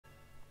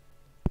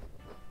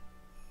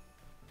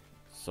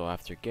So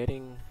after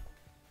getting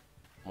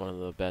one of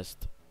the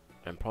best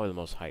and probably the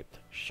most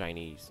hyped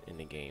shinies in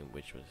the game,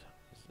 which was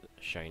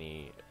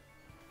shiny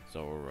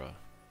Zora,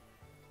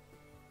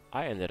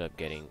 I ended up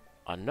getting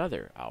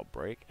another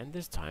Outbreak, and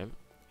this time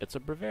it's a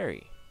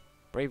Braviary.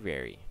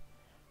 Where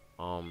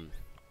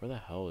the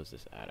hell is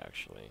this at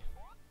actually?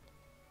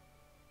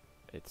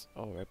 It's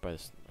right by the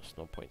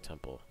Snow Point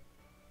Temple.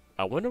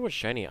 I wonder what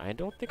shiny. I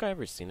don't think I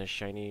ever seen a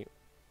shiny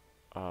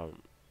of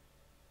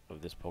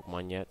this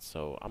Pokemon yet,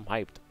 so I'm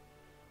hyped.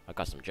 I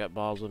got some jet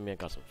balls with me. I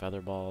got some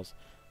feather balls.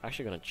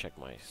 Actually gonna check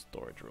my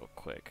storage real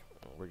quick.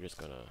 We're just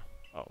gonna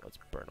let's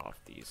burn off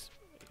these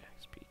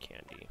XP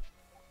candy.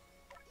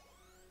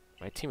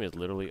 My team is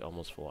literally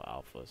almost full of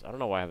alphas. I don't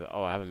know why I have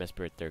I have a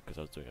Mesprit there because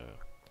I was doing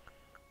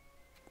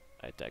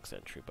a dex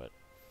entry, but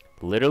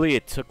literally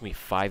it took me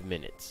 5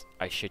 minutes.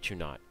 I shit you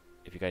not.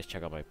 If you guys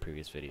check out my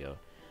previous video,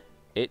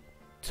 it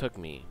took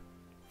me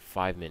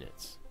 5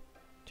 minutes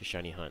to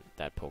shiny hunt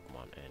that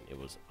Pokemon, and it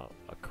was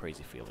a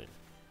crazy feeling.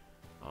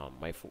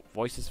 My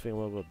voice is feeling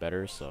a little bit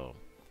better, so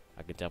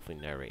I could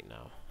definitely narrate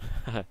now.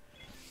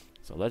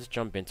 So let's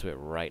jump into it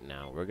right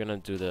now. We're gonna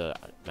do the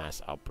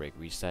mass outbreak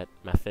reset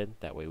method.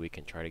 That way we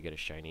can try to get a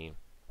shiny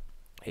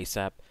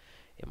ASAP.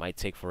 It might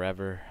take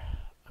forever.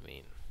 I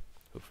mean,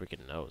 who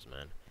freaking knows,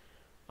 man?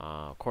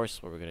 Of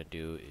course, what we're gonna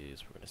do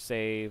is we're gonna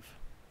save.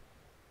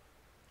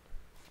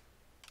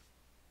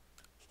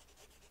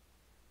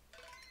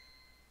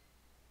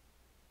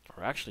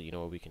 Or actually, you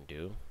know what we can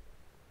do?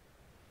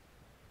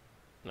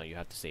 No, you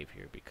have to save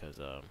here because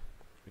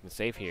we can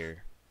save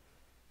here.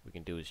 We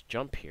can do is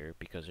jump here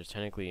because there's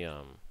technically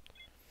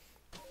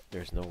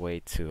there's no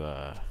way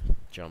to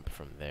jump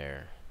from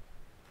there.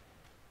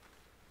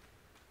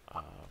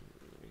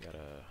 We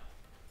gotta.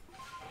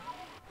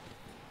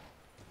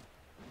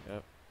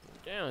 Yep.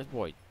 Damn,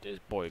 this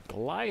boy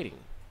gliding.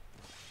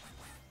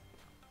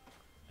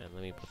 And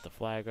let me put the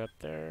flag up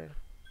there.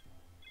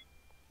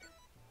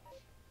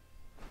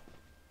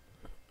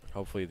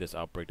 Hopefully this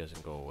outbreak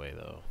doesn't go away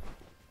though.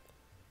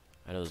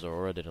 I know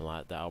Zora did a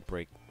lot. The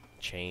outbreak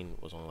chain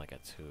was only like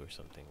at 2 or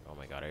something. Oh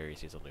my god, I already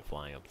see something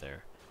flying up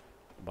there.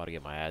 I'm about to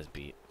get my ass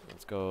beat.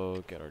 Let's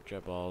go get our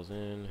jet balls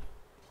in.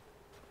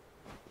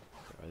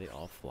 Are they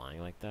all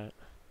flying like that?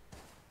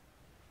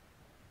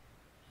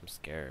 I'm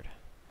scared.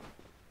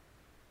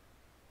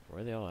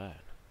 Where are they all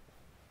at?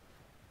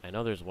 I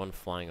know there's one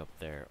flying up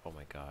there. Oh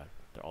my god.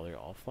 They're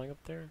all flying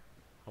up there?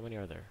 How many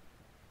are there?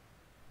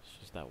 It's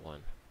just that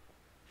one.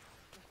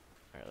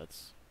 Alright,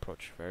 let's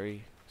approach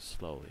very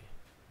slowly.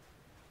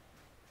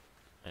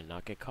 And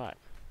not get caught.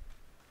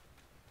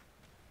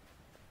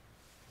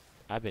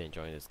 I've been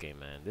enjoying this game,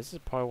 man. This is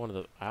probably one of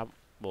the... I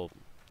will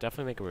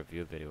definitely make a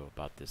review video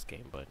about this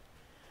game, but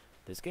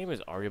this game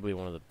is arguably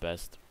one of the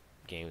best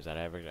games that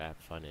I ever had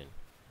fun in.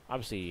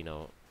 Obviously, you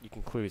know, you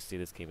can clearly see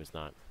this game is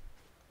not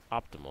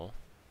optimal,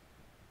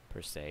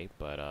 per se,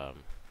 but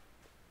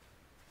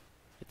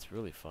it's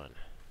really fun.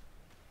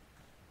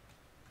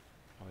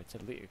 Oh, it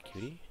said Leader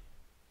Cutie?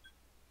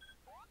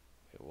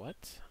 Wait,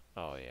 what?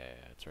 Oh,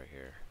 yeah, it's right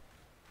here.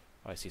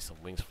 Oh, I see some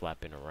wings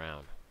flapping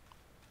around.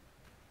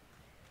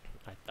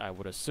 I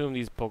would assume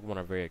these Pokemon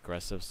are very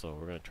aggressive, so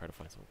we're going to try to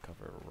find some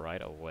cover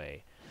right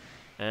away.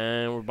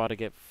 And we're about to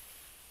get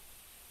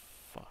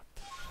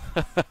fucked.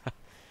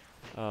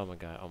 Oh my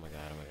god, oh my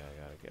god, oh my god, I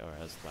gotta get... Alright,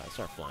 let's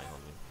start flying,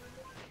 homie.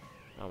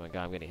 Oh my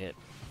god, I'm getting hit.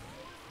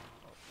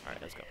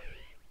 Alright, let's go.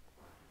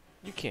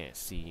 You can't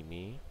see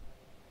me.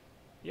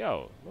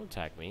 Yo, don't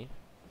attack me.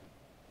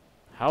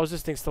 How is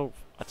this thing still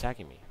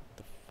attacking me? What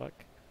the fuck?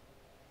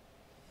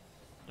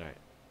 Alright.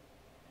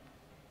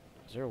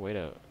 Is there a way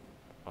to...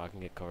 Oh, I can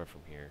get cover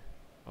from here.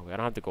 Okay, I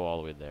don't have to go all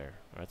the way there.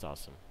 That's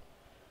awesome.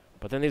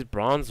 But then these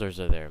bronzers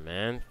are there,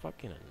 man.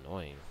 Fucking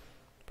annoying.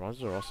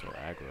 Bronzers are also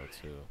aggro,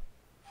 too.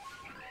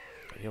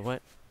 You know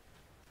what?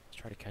 Let's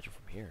try to catch it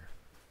from here.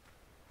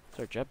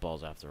 These are jet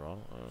balls, after all.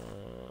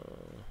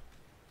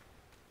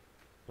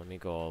 Let me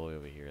go all the way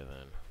over here,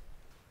 then.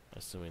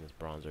 Assuming this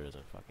bronzer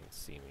doesn't fucking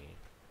see me.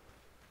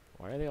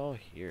 Why are they all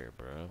here,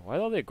 bro? Why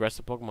are all the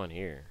aggressive Pokemon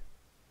here?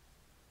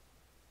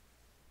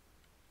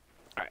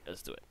 Alright,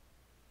 let's do it.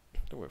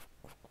 We're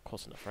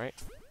close enough, right?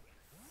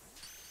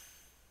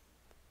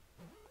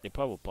 They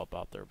probably will pop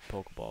out their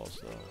Pokeballs,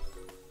 though.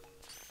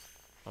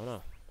 Oh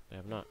no, they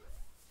have not.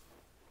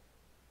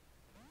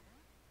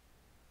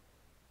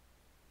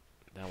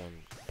 That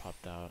one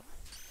popped out.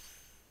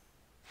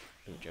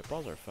 The jet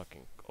balls are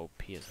fucking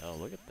OP as hell.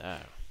 Look at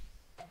that.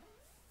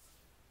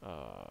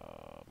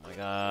 Oh, my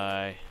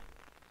guy.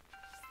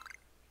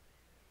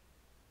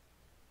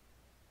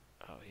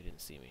 Oh, he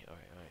didn't see me.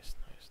 Alright, nice.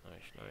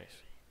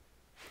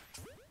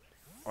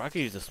 Or I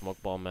could use the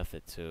smoke ball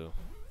method too.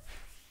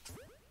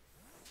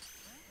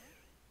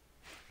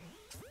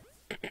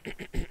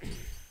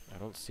 I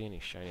don't see any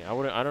shiny. I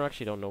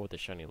don't know what the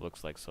shiny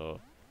looks like,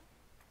 so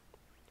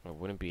I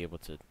wouldn't be able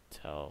to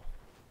tell.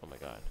 Oh my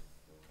god.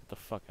 Get the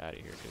fuck out of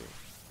here,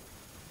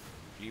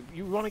 dude.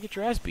 You want to get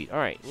your ass beat.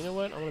 Alright, you know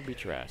what? I'm gonna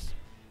beat your ass.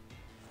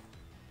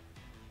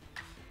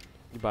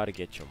 You about to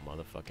get your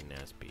motherfucking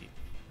ass beat.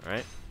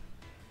 Alright?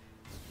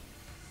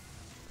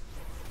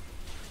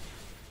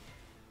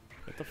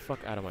 Get the fuck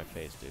out of my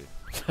face, dude.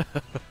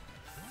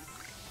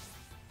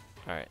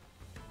 Alright.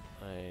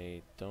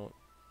 I don't...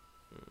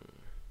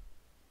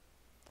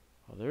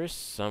 Well, there is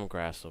some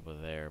grass over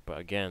there, but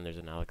again, there's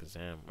an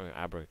Alakazam. Or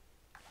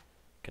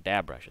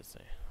Abracadabra, I should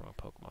say. Wrong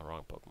Pokemon,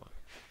 wrong Pokemon.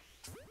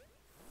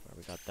 Alright,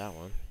 we got that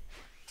one.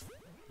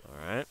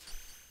 Alright.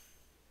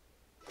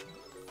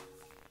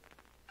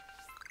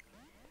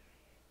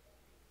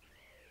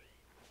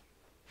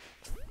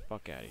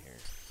 Fuck out of here.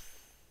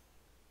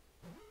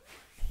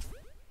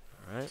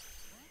 Alright.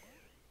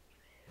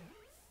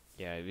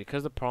 Yeah,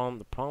 because the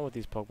problem with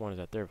these Pokemon is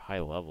that they're high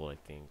level, I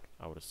think.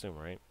 I would assume,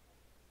 right?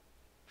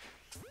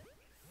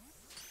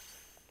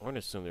 I would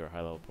assume they're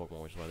high level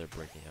Pokemon, which is why they're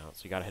breaking out.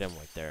 So you gotta hit them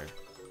right there.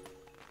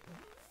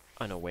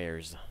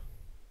 Unawares.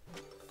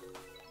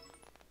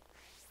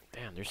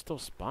 Damn, they're still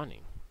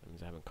spawning. That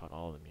means I haven't caught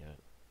all of them yet.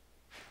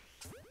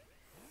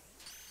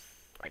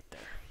 Right there.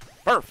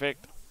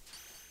 Perfect!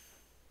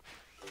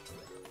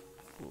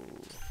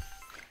 Ooh.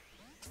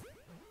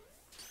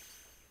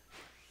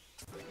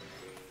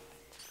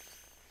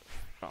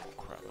 Oh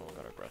crap, that one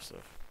got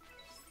aggressive.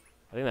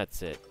 I think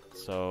that's it.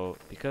 So,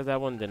 because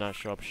that one did not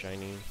show up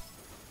shiny,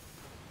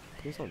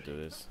 please don't do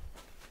this.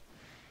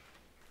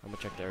 I'm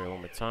gonna check the area one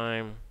more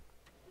time.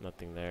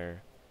 Nothing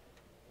there.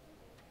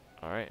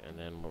 Alright, and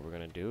then what we're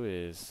gonna do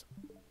is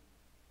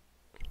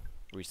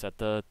reset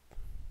it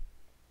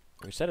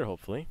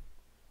hopefully.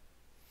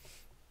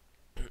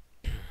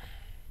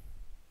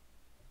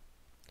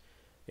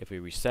 If we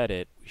reset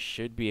it, we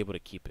should be able to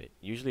keep it.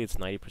 Usually it's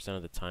 90%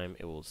 of the time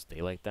it will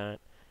stay like that.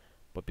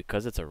 But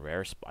because it's a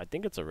rare I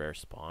think it's a rare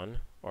spawn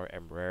or a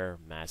rare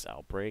mass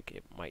outbreak,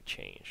 it might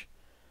change.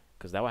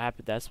 Because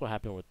that's what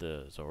happened with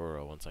the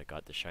Zororo once I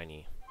got the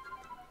shiny.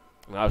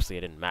 I mean, obviously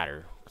it didn't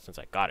matter since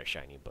I got a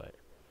shiny, but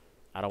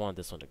I don't want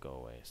this one to go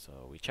away.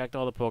 So we checked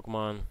all the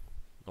Pokemon.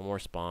 No more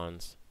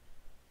spawns.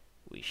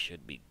 We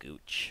should be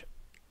gooch.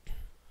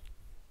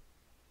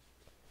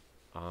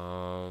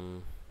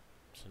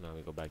 So now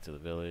we go back to the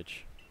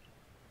village.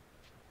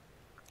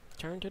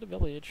 Turn to the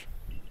village.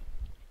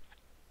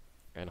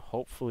 And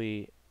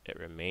hopefully it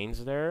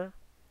remains there.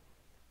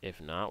 If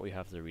not, we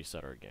have to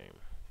reset our game.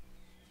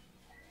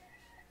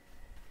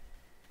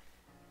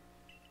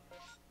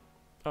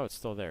 Oh, it's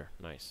still there.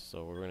 Nice.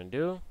 So what we're gonna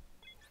do,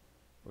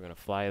 we're gonna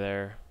fly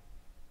there.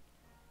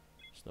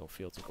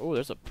 Snowfields. Oh,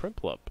 there's a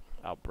Prinplup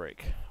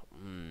outbreak.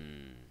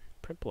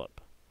 Prinplup.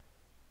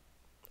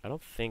 I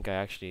don't think I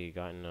actually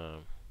gotten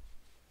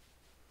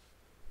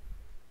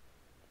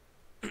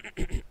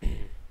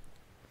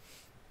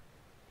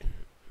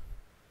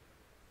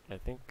I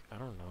think, I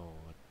don't know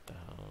what the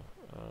hell.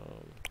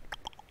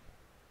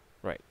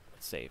 Right,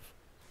 let's save.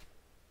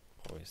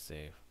 Always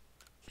save.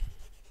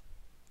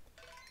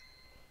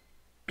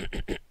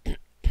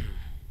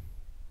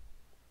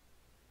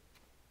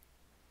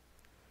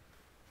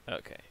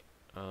 Okay.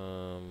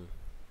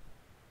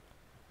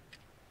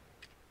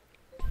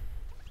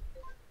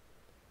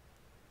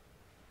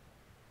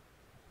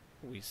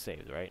 We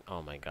saved, right?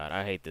 Oh my god,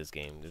 I hate this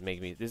game.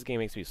 This game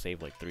makes me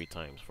save like 3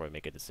 times before I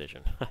make a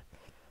decision.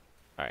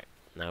 Alright,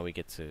 now we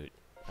get to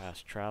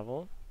fast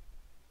travel.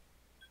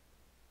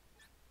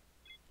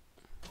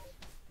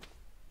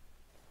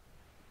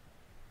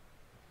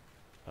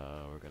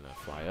 We're gonna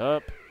fly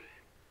up.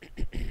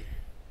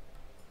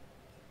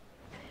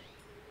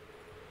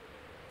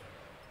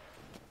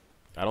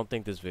 I don't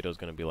think this video is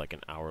gonna be like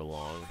an hour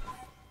long.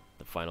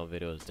 The final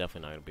video is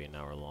definitely not gonna be an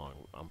hour long.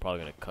 I'm probably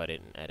gonna cut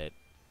it and edit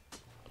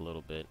a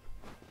little bit.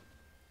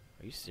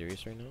 Are you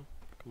serious right now?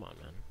 Come on,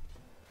 man.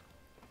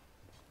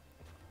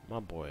 My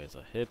boy is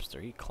a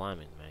hipster. He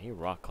climbing, man. He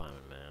rock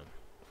climbing, man.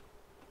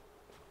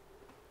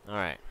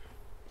 Alright.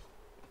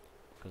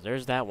 Because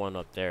there's that one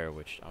up there,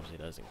 which obviously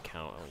doesn't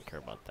count. I don't care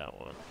about that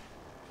one.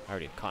 I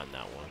already caught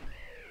that one.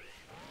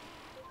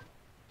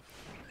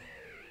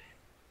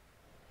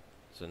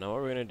 So now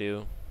what we're going to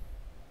do,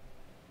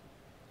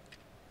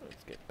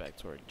 let's get back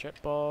to our jet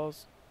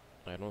balls.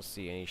 I don't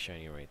see any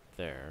shiny right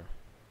there.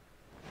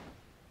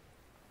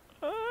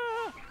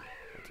 Ah!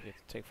 Let's get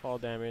to take fall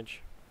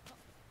damage.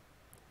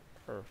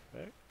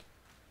 Perfect.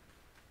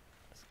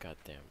 That's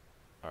goddamn.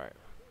 Alright.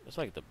 It's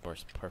like the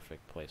most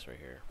perfect place right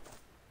here.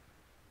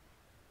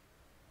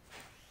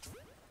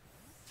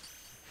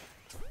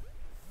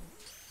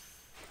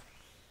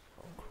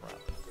 Oh crap.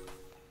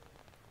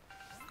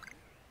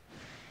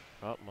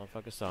 Oh,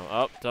 motherfucker saw me.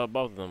 Oh,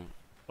 both of them.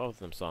 Both of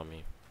them saw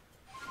me.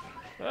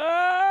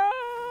 Ah!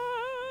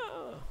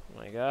 Oh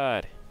my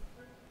god.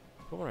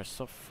 Pokemon are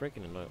so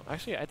freaking annoying.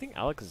 Actually, I think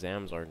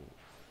Alakazams are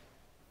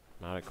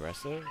not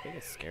aggressive. They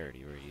get scared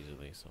very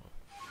easily, so.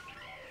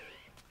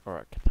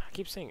 Or, I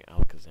keep saying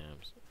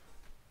Alakazams.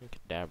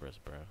 Kadabras,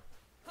 bro.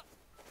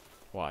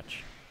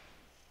 Watch.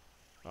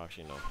 Oh,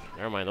 actually, no.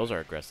 Never mind, those are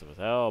aggressive as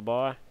hell,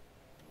 boy.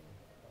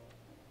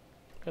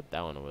 Got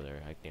that one over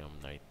there. I think I'm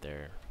right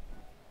there.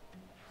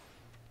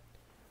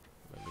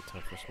 Might be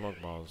time for smoke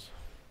balls.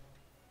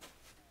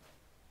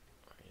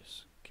 Alright,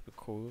 just keep it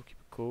cool, keep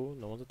it cool.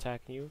 No one's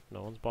attacking you.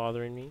 No one's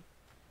bothering me.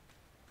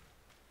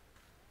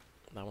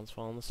 That one's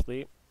falling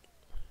asleep.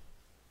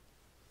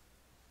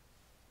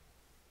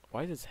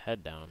 Why is his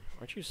head down?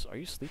 Are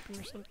you sleeping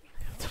or something?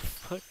 What the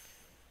fuck?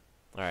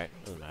 Alright,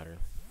 doesn't matter.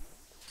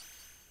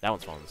 That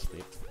one's falling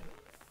asleep.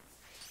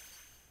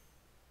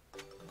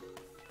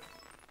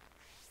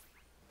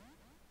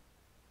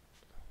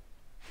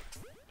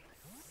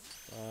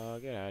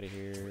 Get out of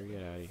here,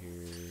 get out of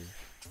here.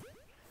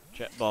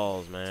 Jet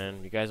balls,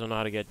 man. You guys don't know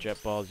how to get jet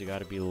balls, you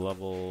gotta be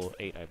level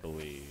 8, I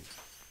believe.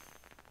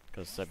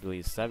 Because I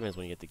believe 7 is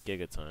when you get the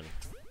Gigaton.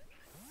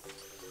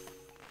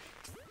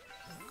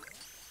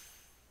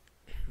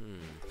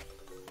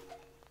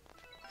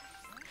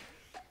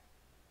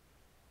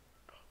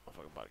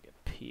 I'm about to get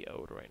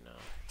PO'd right now.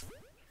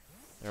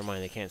 Never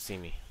mind, they can't see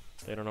me.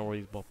 They don't know where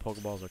these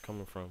Pokeballs are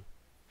coming from.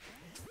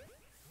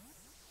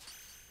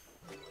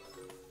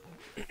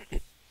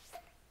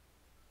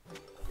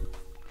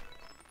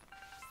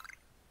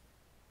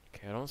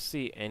 Okay, I don't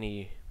see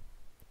any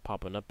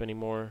popping up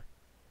anymore.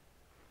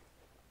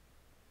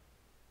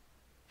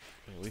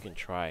 I mean, we can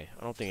try.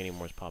 I don't think any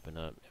more is popping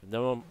up. If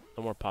no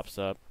more pops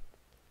up,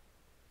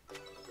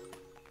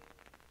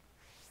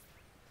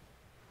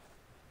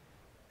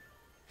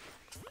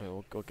 I mean,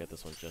 we'll go get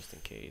this one just in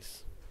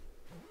case.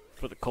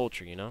 For the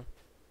culture, you know?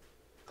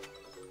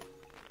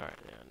 Alright,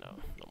 yeah, no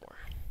more.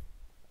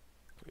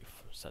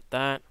 Set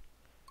that.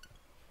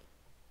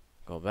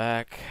 Go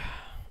back.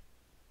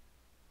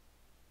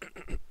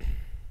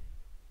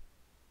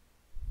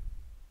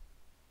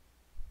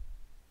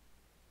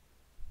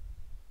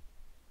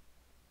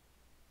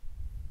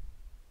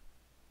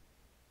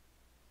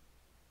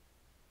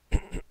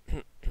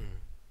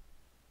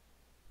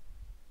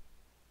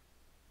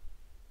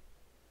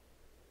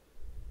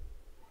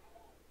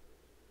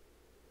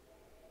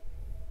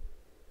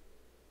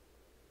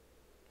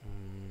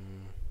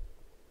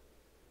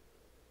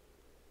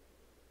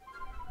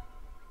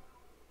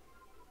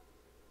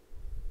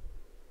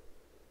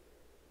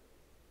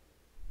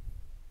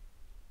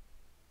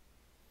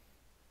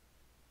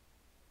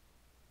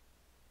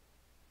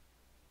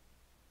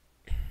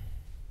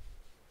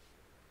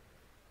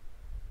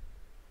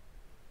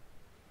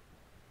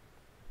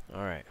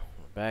 Alright,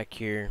 we're back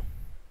here.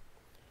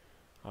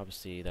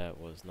 Obviously, that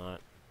was not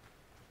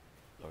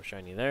no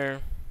shiny there.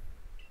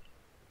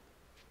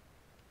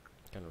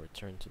 Gonna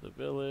return to the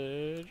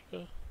village.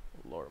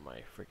 Lower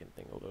my freaking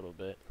thing a little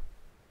bit.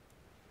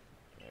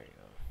 There you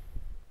go.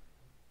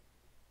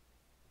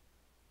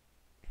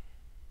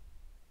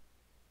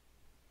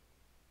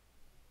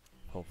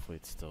 Hopefully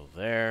it's still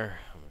there.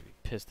 I'm gonna be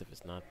pissed if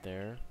it's not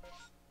there.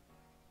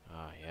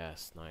 Ah,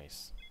 yes,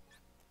 nice.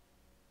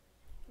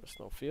 There's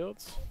no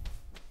fields.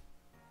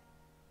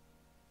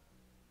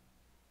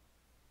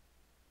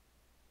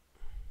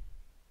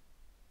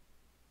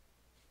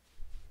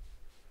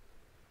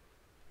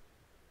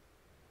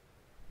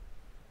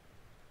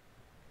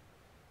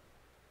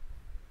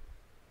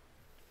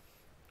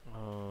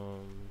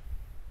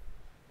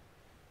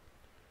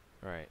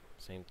 Alright,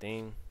 same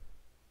thing.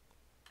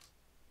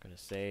 Gonna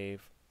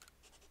save.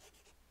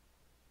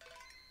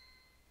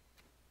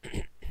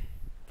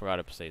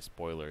 Forgot to say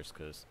spoilers,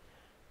 because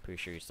pretty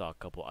sure you saw a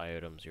couple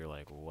items, you're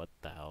like, what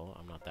the hell?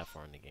 I'm not that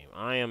far in the game.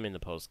 I am in the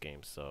post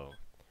game, so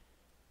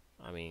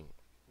I mean,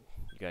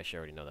 you guys should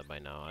already know that by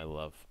now. I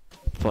love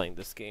playing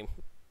this game,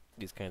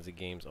 these kinds of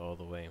games all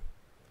the way.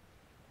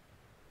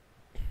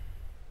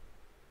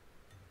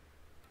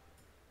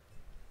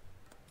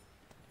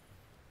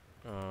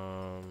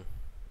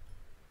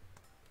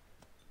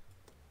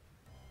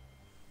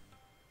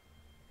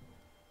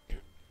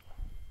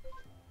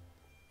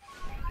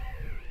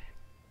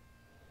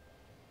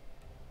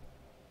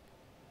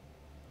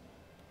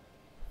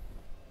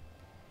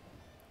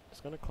 It's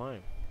gonna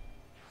climb.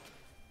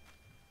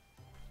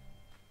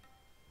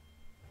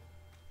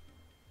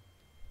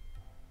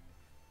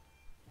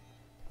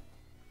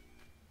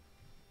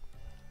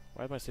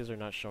 Why is my scissor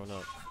not showing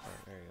up?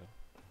 Alright, there you go.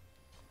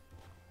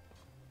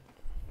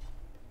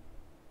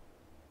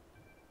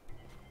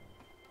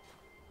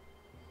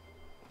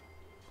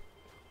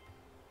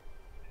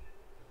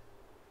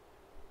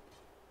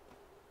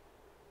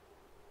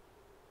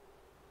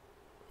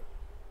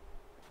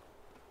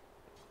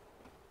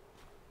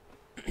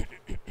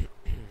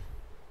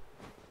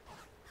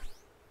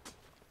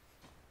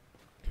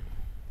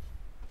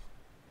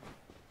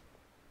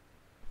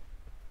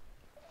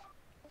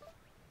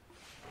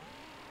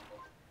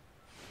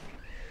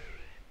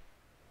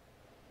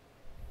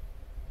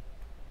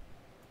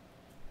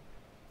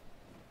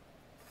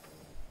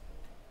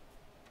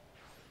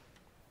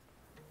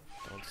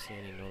 Don't see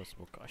any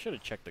noticeable. I should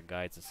have checked the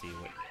guides to see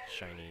what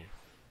shiny,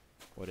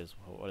 what does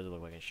it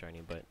look like in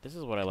shiny. But this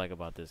is what I like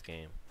about this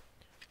game.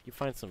 You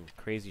find some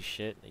crazy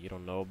shit that you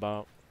don't know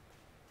about,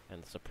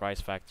 and the surprise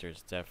factor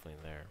is definitely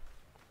there.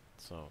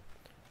 So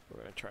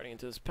we're gonna try to get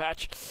into this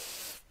patch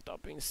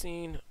without being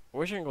seen. I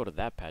wish I can go to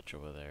that patch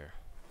over there.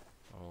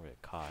 I won't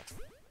get caught.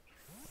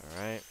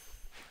 All right.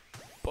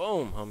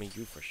 Boom, homie,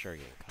 you for sure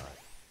getting caught.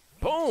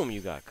 Boom,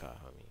 you got caught,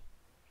 homie.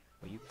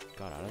 Oh, you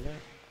got out of there?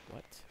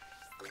 What?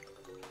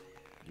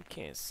 You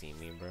can't see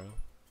me, bro.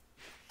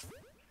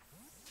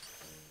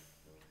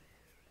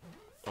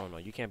 Oh no,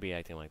 you can't be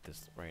acting like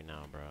this right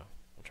now, bro.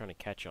 I'm trying to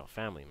catch y'all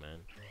family, man.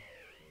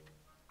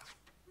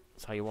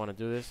 That's how you want to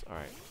do this?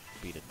 Alright,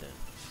 beat it then.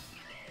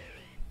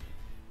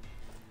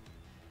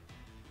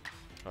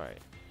 Alright,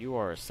 you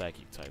are a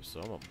psychic type, so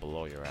I'm gonna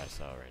blow your ass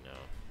out right now.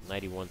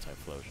 91 type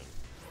Flosion.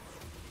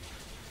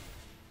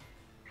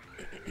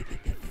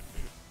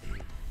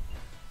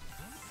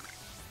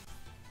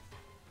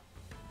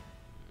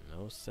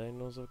 No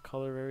signals of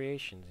color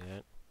variations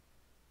yet.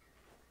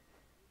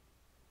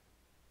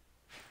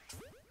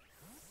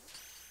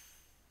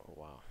 Oh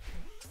wow.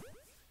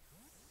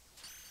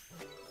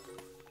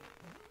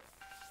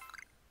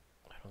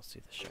 I don't see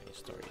the shiny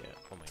star yet.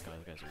 Oh my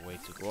god, this guy's way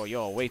too close. Oh,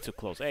 yo, way too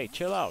close. Hey,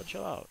 chill out,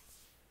 chill out.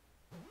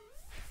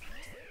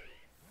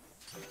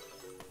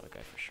 That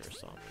guy for sure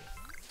saw me.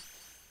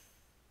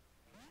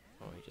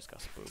 Oh, he just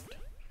got spooked.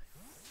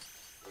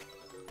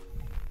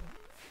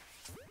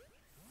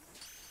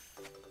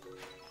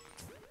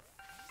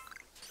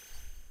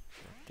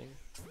 Nothing.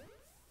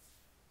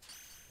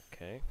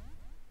 Okay.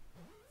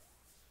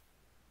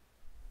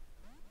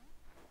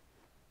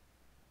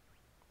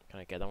 Can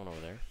I get that one over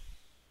there?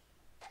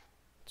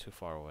 Too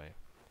far away.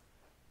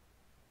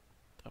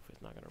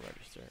 Definitely not gonna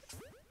register.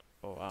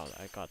 Oh wow,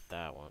 I got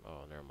that one.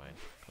 Oh, never mind.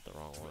 Got the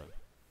wrong one.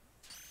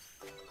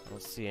 I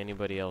don't see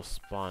anybody else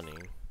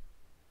spawning.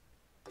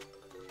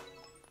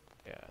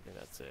 Yeah, I think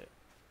that's it.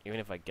 Even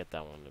if I get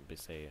that one, it'll be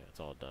say it's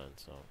all done,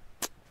 so.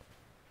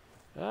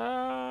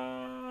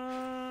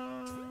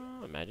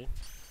 Imagine.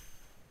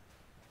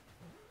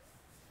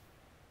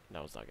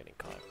 That was not getting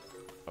caught.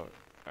 Oh,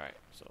 alright.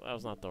 So that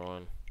was not the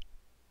one.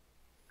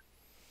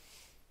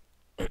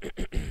 Let's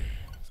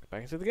get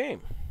back into the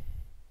game.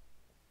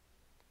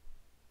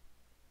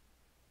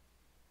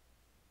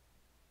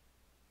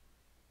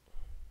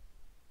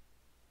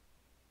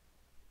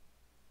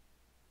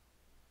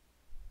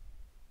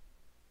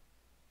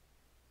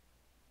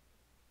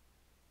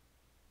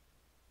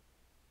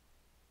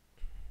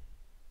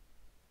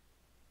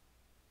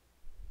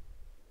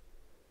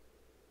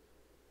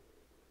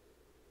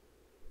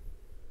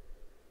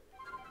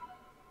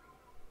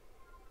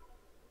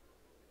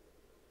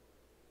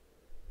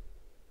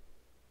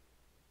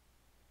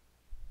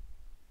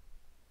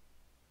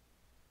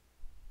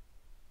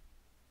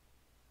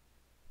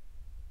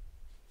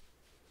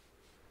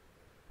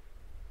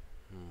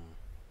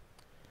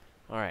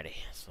 Alrighty,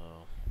 so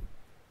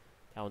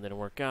that one didn't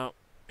work out.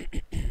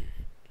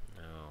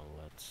 Now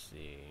let's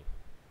see.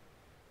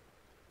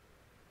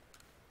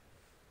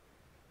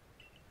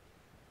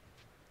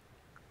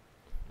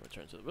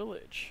 Return to the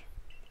village.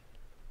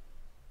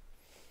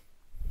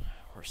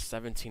 We're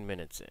 17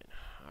 minutes in.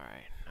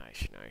 Alright,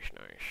 nice, nice,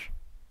 nice.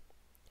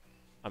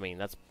 I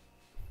mean,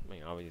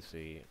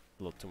 obviously a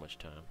little too much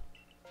time.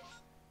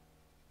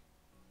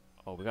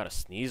 Oh, we got a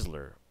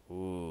Sneasler.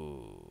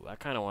 Ooh, I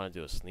kind of want to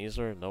do a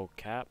Sneasler, no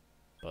cap,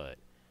 but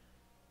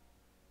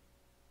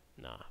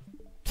nah.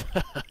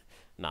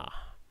 Nah,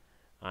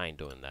 I ain't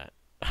doing that.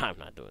 I'm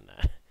not doing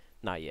that.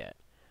 Not yet.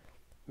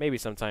 Maybe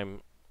sometime.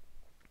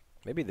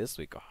 Maybe this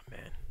week. Oh,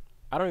 man.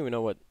 I don't even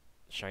know what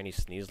shiny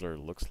Sneasler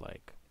looks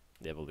like.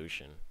 The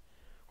evolution.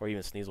 Or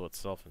even Sneasel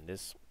itself in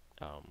this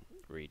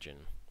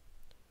region.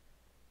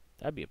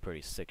 That'd be a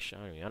pretty sick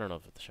shiny. I don't know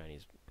if the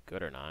shiny's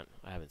good or not.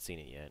 I haven't seen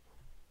it yet.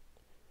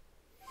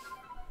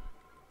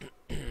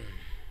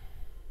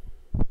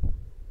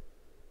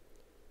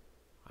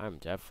 I'm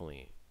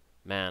definitely...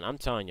 Man, I'm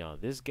telling y'all,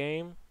 this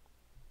game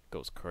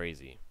goes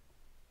crazy.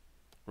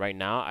 Right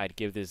now, I'd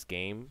give this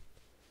game,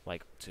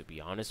 like, to be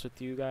honest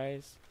with you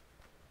guys,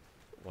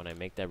 when I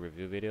make that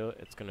review video,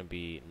 it's going to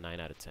be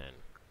 9 out of 10.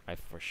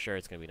 For sure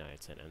it's going to be 9 out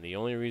of 10. And the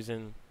only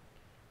reason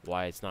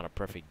why it's not a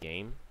perfect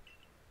game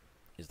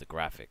is the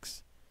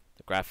graphics.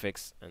 The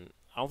graphics, and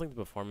I don't think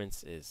the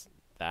performance is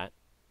that,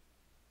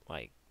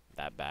 like,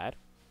 that bad.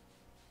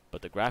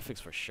 But the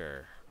graphics for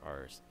sure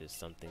is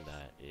something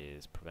that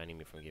is preventing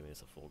me from giving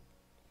this a full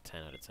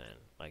 10 out of 10.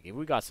 Like, if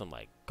we got some,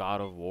 like,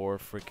 God of War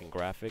freaking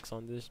graphics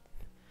on this,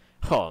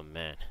 oh,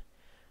 man.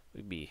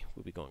 We'd be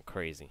going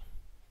crazy.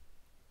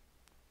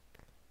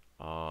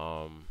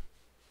 Yeah,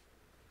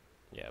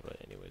 but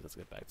anyways, let's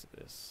get back to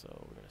this. So,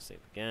 we're going to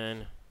save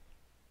again.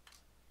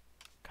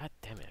 God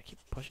damn it, I keep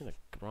pushing the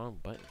wrong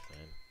buttons,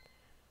 man.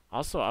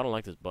 Also, I don't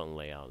like this button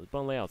layout. This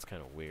button layout's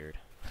kind of weird.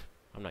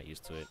 I'm not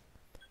used to it.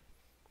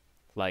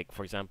 Like,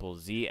 for example,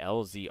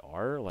 ZL,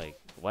 ZR, like,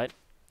 what?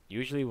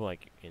 Usually,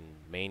 like, in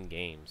main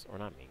games, or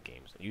not main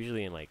games,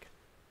 usually in, like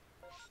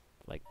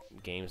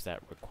games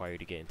that require you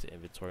to get into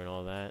inventory and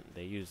all that,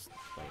 they use,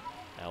 like,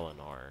 L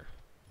and R,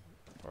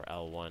 or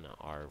L1 and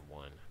R1.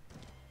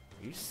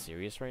 Are you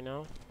serious right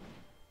now?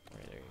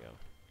 Alright, there you go.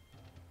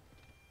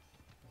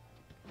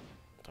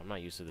 So I'm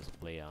not used to this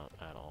layout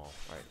at all.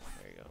 Alright,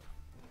 there you go.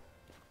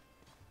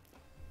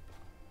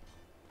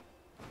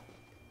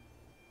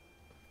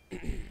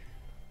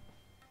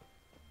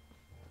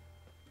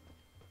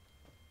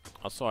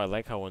 Also, I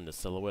like how when the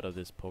silhouette of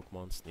this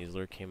Pokemon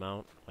Sneasler came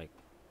out, like,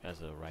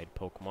 as a ride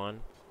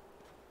Pokemon,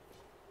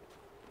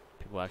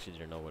 people actually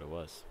didn't know what it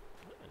was,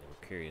 and they were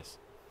curious.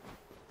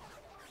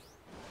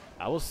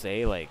 I will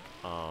say, like,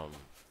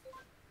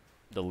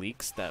 the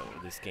leaks that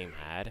this game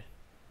had,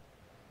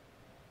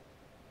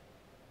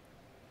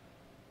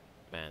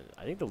 man,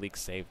 I think the leaks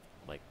saved,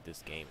 like,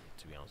 this game,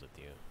 to be honest with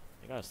you.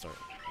 They gotta start,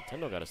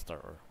 Nintendo gotta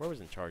start, or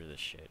whoever's in charge of this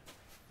shit,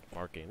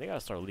 marketing, they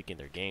gotta start leaking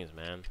their games,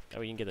 man. That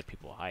way you can get the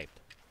people hyped.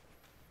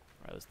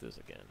 Alright, let's do this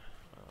again.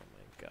 Oh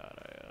my god,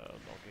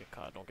 don't get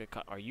caught, don't get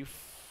caught. Are you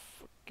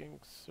fucking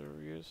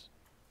serious?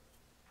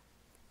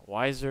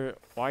 Why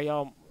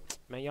y'all,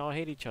 man, y'all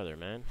hate each other,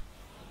 man.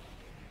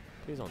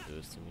 Please don't do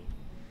this to me.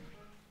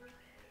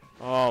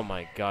 Oh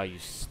my god, you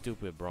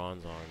stupid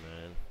bronze arm,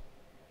 man.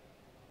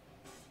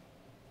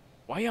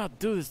 Why y'all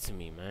do this to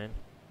me, man?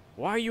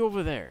 Why are you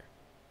over there?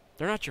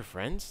 They're not your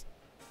friends.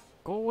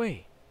 Go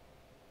away.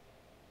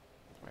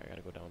 Alright, I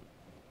gotta go down.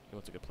 You know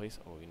what's a good place?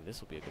 Oh, this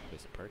will be a good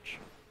place to perch.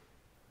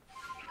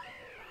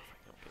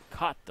 Don't get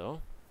caught, though.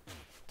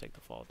 Take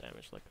the fall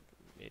damage like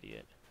an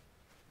idiot.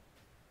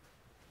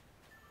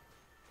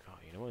 Oh,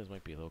 you know what? This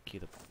might be low-key.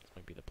 This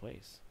might be the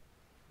place.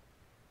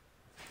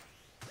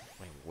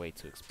 I'm way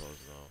too exposed,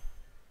 though.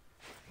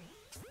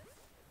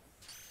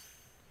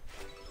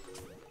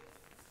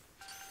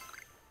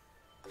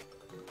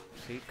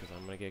 See, because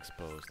I'm gonna get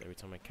exposed every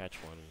time I catch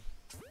one.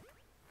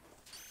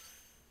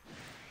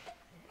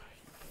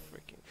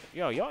 Freaking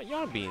yo,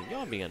 y'all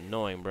being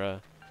annoying, bruh.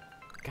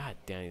 God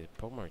damn, these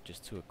Pokemon are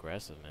just too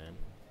aggressive, man.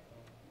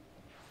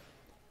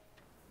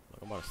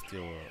 Look, I'm about to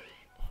steal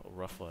a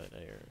Rufflet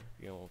there.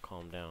 You don't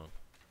calm down.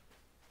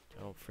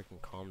 I don't freaking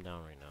calm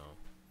down right now.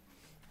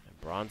 And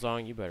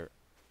Bronzong, you better.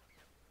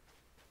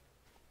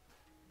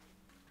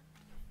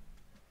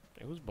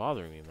 Hey, who's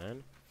bothering me,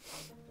 man?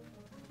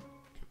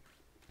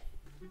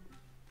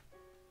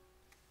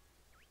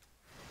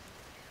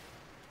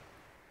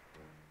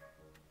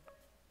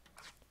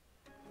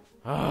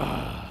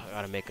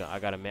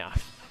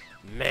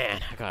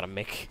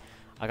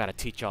 I gotta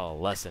teach y'all a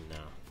lesson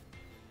now.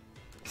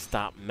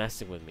 Stop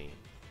messing with me.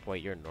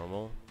 Wait, you're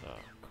normal? Oh,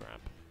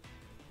 crap.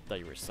 Thought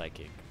you were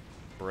psychic.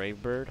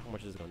 Brave Bird? How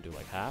much is it gonna do?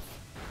 Like half?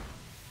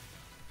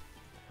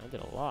 I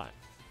did a lot.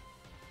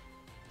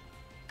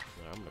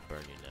 No, I'm gonna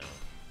burn you now.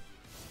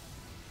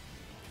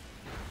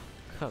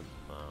 Come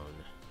on.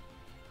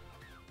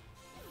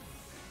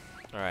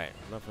 Alright,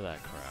 enough of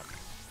that crap.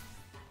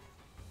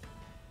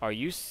 Are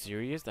you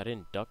serious? I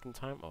didn't duck in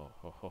time? Oh,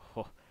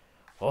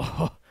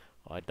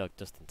 I ducked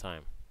just in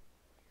time.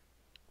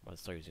 I'm about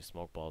to start using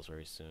smoke balls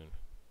very soon.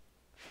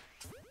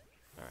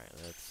 Alright,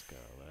 let's go.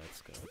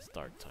 It's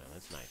dark time.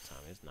 It's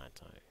nighttime. It's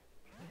nighttime.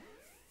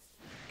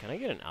 Can I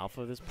get an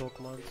alpha of this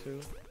Pokemon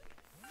too?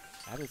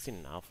 I haven't seen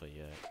an alpha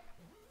yet.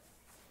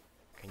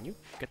 Can you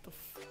get the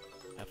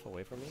F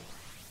away from me?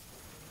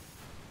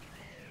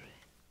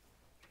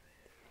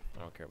 I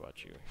don't care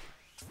about you.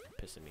 You're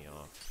pissing me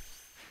off.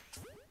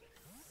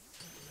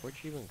 Where'd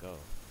you even go?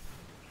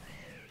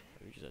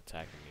 Are you just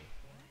attacking me?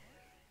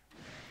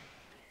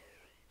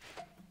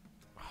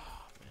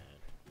 Oh, man.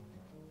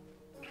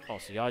 Oh,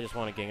 so y'all just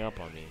want to gang up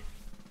on me.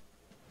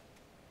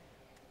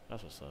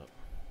 That's what's up.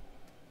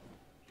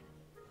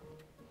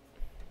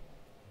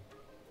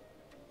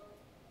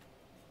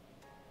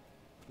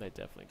 They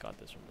definitely got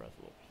this from Breath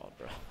of the Wild,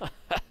 bro.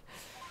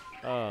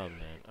 Oh,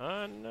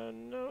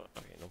 man. No.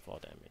 Okay, no fall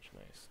damage.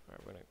 Nice.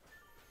 Alright, we're gonna...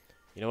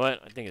 You know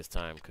what? I think it's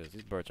time, because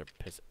these birds are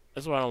pissed.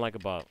 That's what I don't like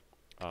about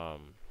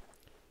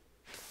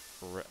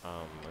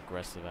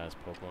aggressive-ass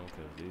Pokemon,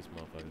 because these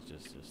motherfuckers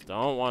just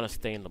don't want to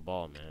stay in the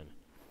ball, man.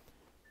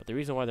 But the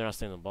reason why they're not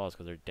staying in the ball is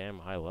because they're damn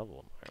high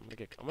level. Right,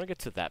 I'm gonna get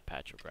to that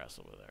patch of grass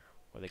over there,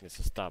 where they can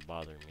just stop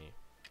bothering me.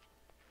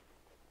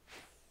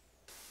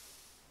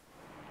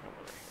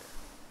 Over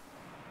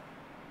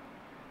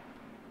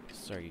here.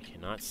 Sir, you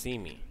cannot see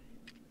me.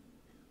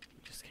 You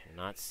just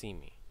cannot see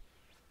me.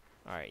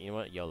 Alright, you know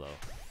what? YOLO.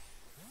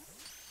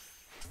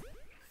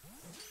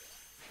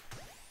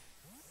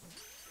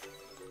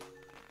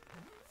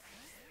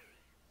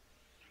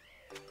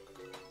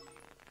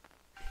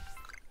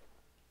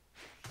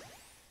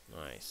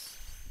 Nice.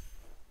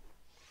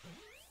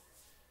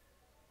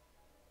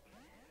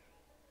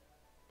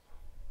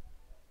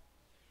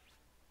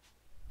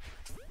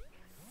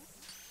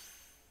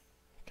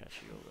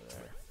 Catch you over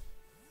there.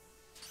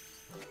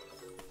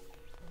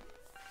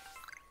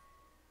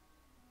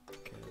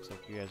 Okay, looks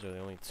like you guys are the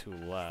only two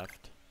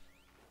left.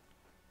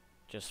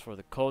 Just for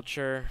the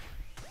culture.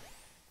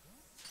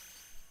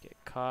 Get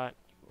caught,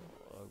 you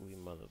ugly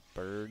mother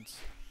birds.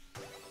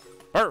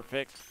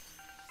 Perfect!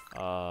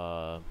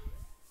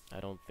 I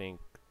don't think...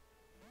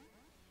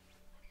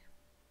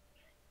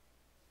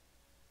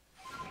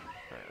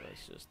 Alright,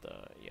 let's just,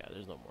 yeah,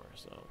 there's no more,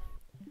 so...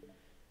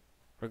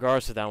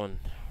 Regardless if that one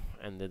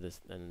ended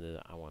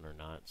I want or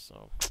not,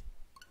 so...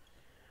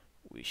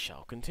 We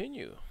shall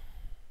continue.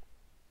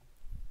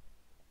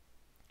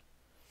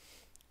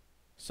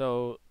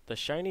 So, the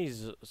shiny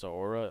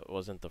Zora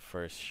wasn't the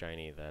first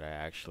shiny that I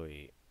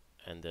actually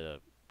ended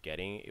up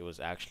getting. It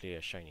was actually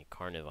a shiny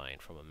Carnivine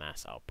from a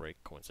mass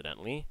outbreak,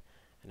 coincidentally.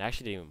 And I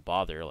actually didn't even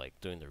bother like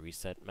doing the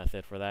reset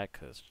method for that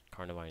because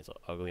Carnivine is an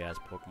ugly ass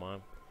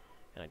Pokemon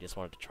and I just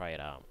wanted to try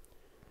it out.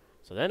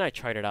 So then I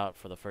tried it out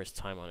for the first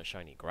time on a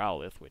shiny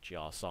Growlithe, which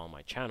y'all saw on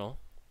my channel,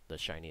 the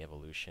shiny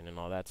evolution and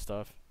all that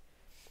stuff.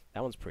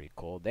 That one's pretty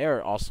cool.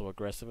 They're also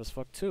aggressive as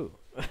fuck too.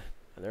 And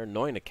they're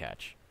annoying to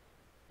catch.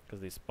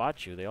 Because they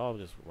spot you, they all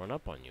just run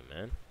up on you,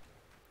 man.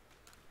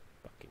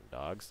 Fucking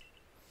dogs.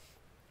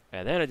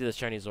 And then I did the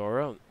shiny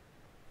Zora.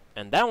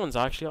 And that one's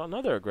actually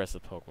another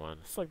aggressive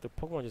Pokemon. It's like the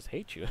Pokemon just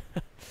hate you.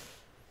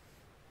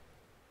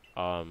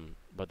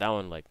 But that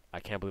one, like, I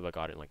can't believe I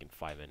got it like in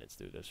 5 minutes,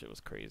 dude. That shit was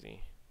crazy.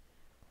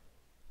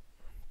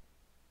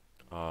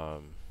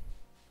 So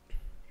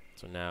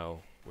now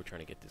we're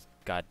trying to get this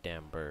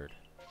goddamn bird.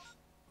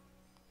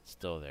 It's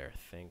still there,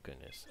 thank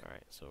goodness.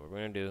 Alright, so what we're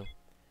gonna do,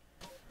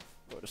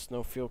 go to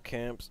snowfield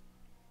camps.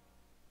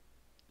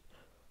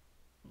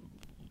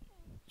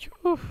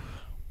 Whew.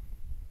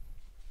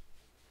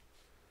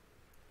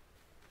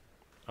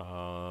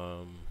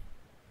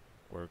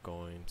 We're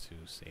going to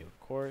save, of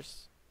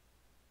course.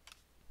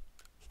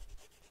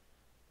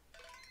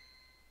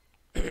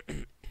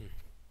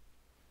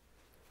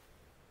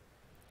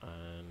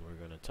 And we're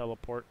gonna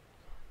teleport.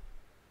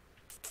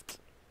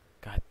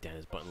 God damn,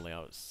 this button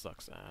layout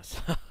sucks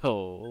ass.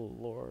 Oh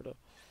lord.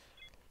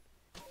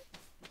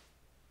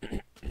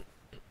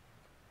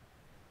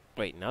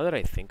 Wait, now that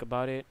I think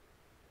about it,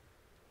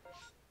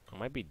 I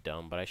might be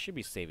dumb, but I should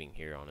be saving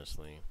here,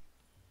 honestly.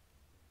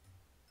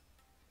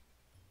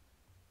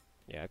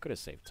 Yeah, I could have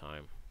saved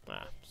time.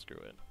 Ah, screw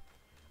it.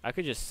 I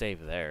could just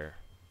save there.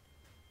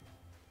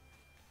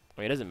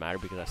 I mean, it doesn't matter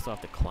because I still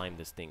have to climb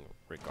this thing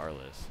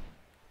regardless.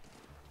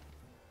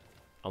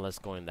 Unless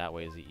going that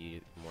way is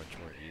the much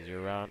more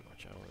easier route,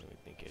 which I don't really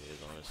think it is,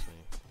 honestly.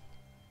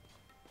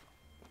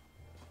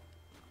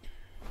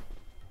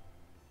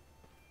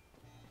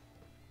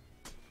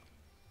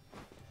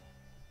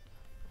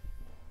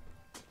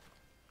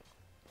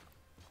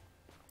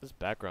 This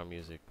background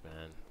music,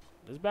 man.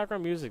 This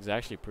background music is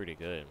actually pretty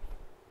good.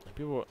 And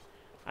people,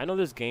 I know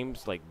this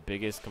game's like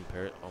biggest oh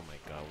my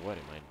god, what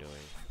am I doing?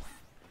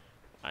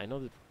 I know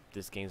that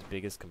this game's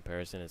biggest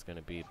comparison is going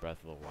to be Breath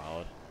of the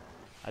Wild.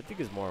 I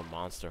think it's more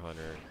Monster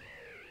Hunter,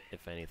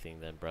 if anything,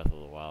 than Breath of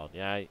the Wild.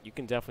 Yeah, you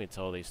can definitely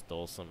tell they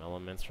stole some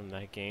elements from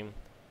that game,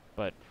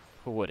 but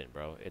who wouldn't,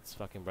 bro? It's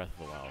fucking Breath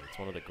of the Wild. It's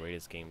one of the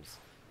greatest games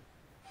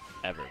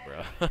ever,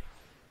 bro.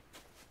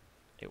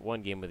 It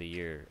won Game of the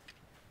Year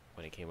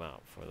when it came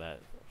out for that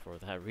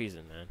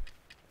reason, man.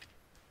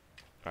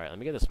 All right, let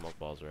me get the smoke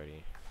balls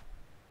ready.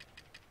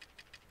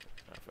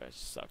 Oh, it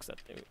sucks that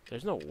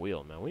there's no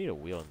wheel, man. We need a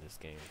wheel in this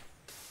game.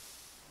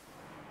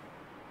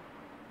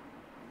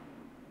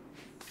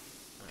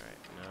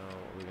 Now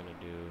what we're gonna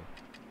do,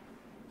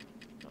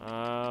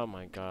 oh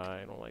my god,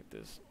 I don't like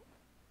this.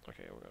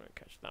 Okay, we're gonna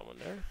catch that one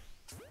there,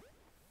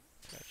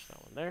 catch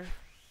that one there,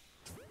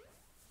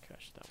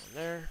 catch that one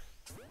there.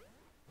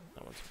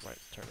 That one's right,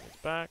 turning its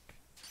back.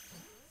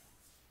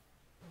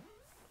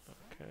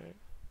 Okay,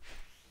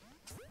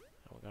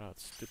 now we got out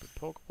stupid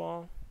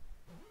Pokeball.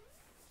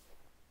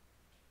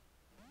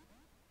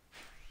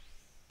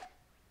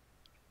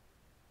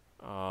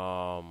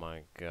 Oh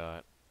my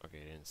god. Okay,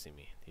 you didn't see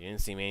me. You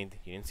didn't see me.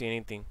 You didn't see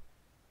anything.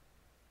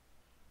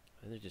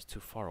 I think they're just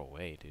too far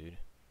away, dude.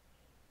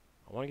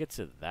 I want to get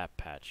to that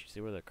patch. You see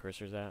where the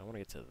cursor's at? I want to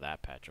get to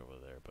that patch over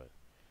there, but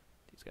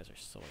these guys are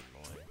so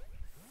annoying.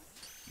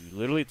 You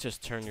literally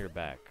just turn your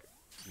back.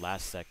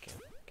 Last second.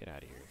 Get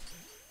out of here.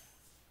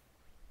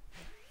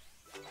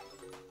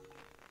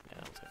 Yeah,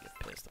 I was gonna get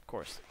pissed, of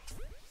course.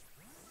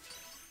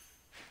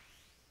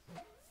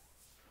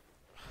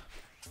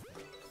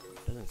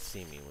 Doesn't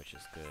see me, which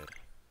is good.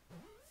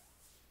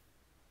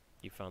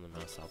 You found the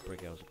mouse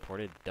outbreak. I was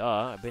reported. Duh,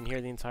 I've been here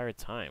the entire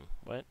time.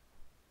 What?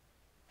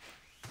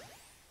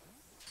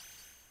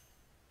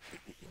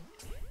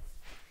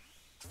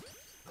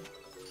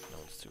 No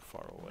one's too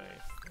far away.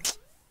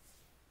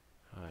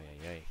 Ay,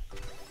 ay, ay.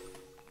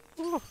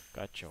 Ooh,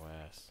 got your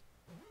ass.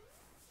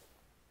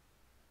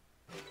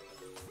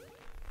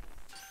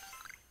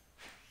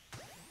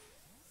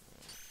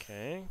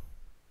 Okay.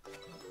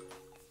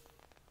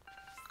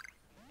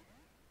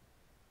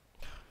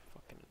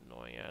 Fucking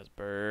annoying ass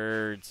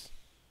birds.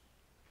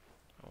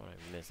 Oh, what I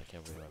missed. I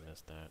can't believe I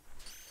missed that.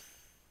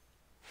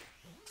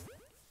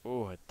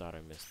 Oh, I thought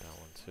I missed that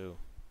one too.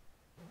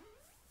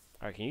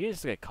 Alright, can you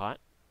guys get caught?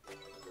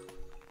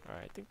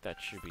 Alright, I think that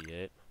should be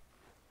it.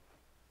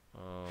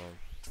 The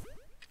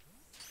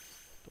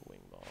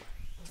wing ball.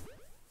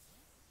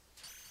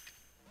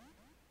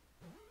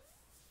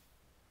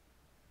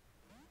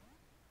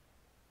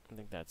 I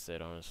think that's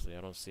it, honestly.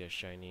 I don't see a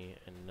shiny,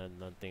 and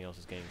nothing else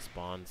is getting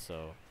spawned,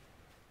 so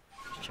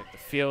just check the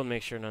field,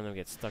 make sure none of them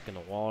get stuck in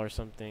the wall or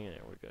something, and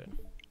we're good.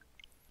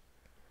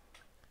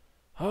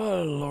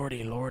 Oh,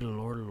 lordy, lord,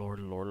 lord, lord,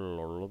 lord,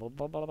 lord,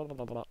 blah, blah, blah,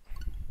 blah, blah.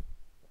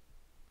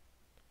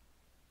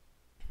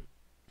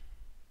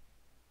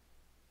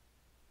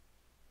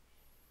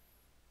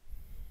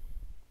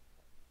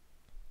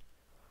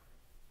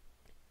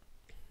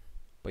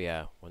 But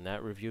yeah, when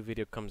that review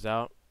video comes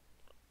out,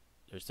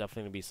 there's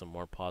definitely gonna be some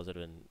more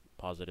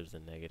positives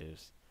than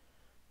negatives.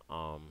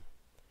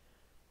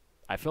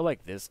 I feel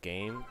like this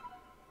game,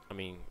 I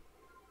mean,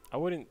 I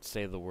wouldn't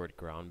say the word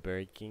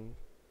groundbreaking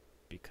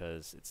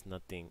because it's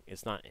nothing.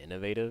 It's not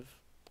innovative,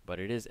 but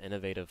it is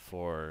innovative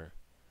for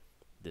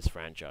this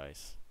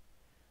franchise.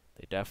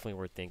 They definitely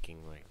were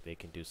thinking like they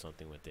can do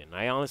something with it, and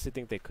I honestly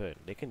think they could.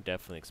 They can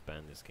definitely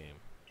expand this game,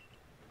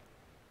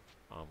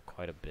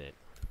 quite a bit.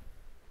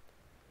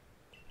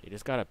 You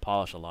just gotta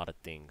polish a lot of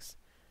things.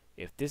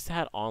 If this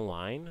had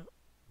online,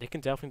 they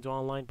can definitely do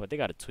online, but they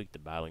gotta tweak the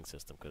battling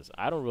system because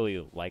I don't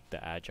really like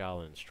the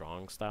agile and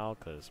strong style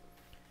because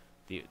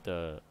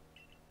the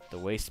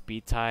way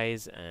speed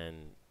ties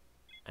and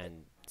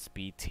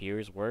speed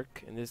tiers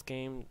work in this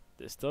game,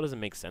 it still doesn't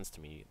make sense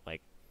to me.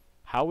 Like,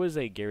 how is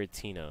a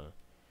Giratina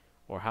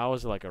or how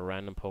is it like a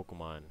random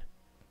Pokemon?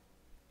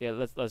 Yeah,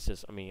 let's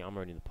just. I mean, I'm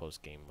already in the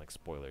post game, like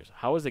spoilers.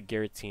 How is a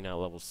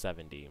Giratina level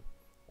 70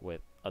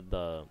 with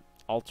the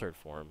altered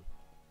form,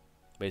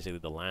 basically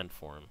the land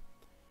form?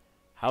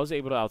 How is it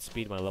able to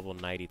outspeed my level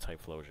 90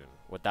 Typhlosion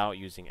without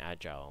using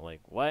Agile?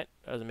 Like, what?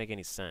 That doesn't make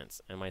any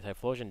sense. And my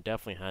Typhlosion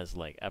definitely has,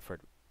 like,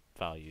 effort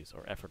values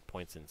or effort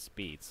points in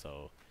speed,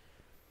 so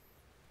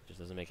it just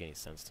doesn't make any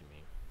sense to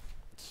me.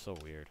 It's so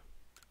weird.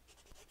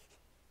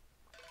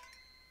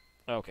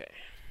 Okay.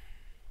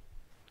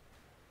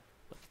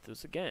 Let's do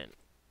this again.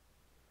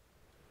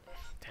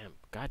 Damn,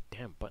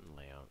 goddamn button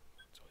layout.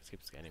 It always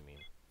keeps getting me.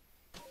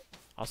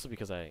 Also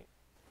because I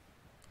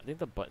think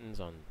the buttons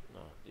on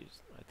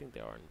I think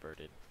they are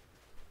inverted.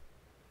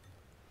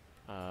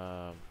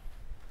 I'm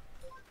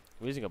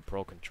using a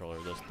Pro controller,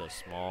 the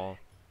small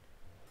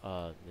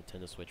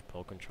Nintendo Switch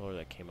Pro controller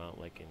that came out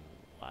like in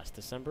last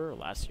December or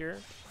last year.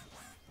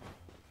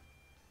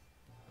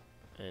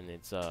 And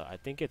it's I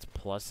think it's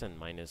plus and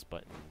minus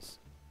buttons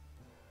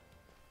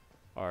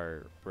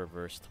are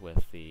reversed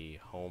with the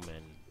home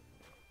and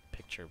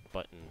picture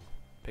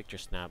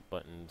snap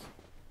buttons.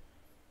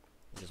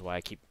 Which is why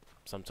I keep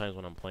sometimes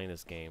when I'm playing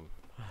this game,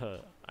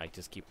 I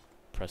just keep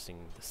pressing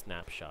the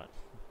snapshot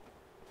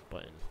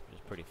button, which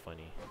is pretty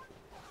funny.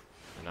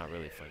 And not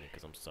really funny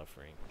because I'm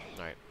suffering.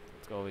 Alright,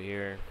 let's go over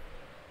here.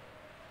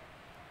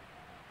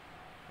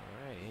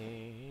 Alright.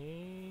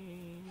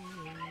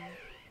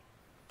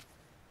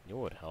 You know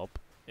what would help?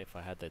 If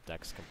I had the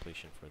dex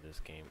completion for this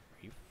game.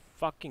 Are you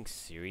fucking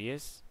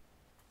serious?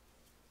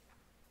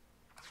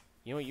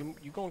 You know, you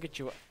gonna get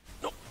your...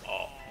 No!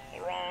 Oh,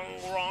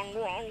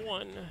 wrong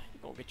one. You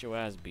gonna get your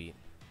ass beat.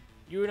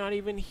 You're not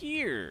even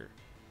here!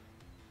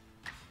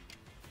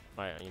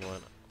 Alright, you know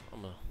what?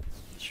 I'm gonna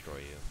destroy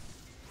you.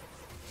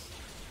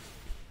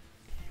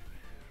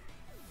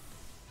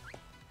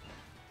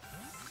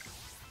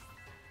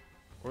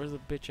 Where's the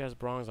bitch-ass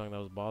Bronzong that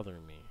was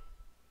bothering me?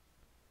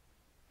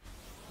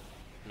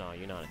 No,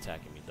 you're not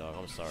attacking me, dog.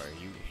 I'm sorry.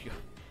 You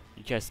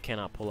just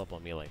cannot pull up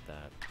on me like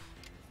that.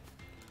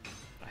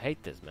 I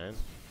hate this, man.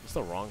 It's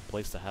the wrong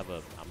place to have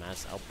a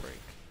mass outbreak.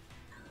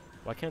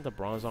 Why can't the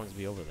Bronzongs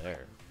be over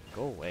there?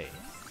 Go away.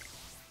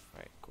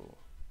 Alright, cool.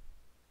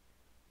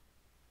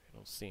 I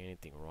don't see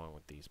anything wrong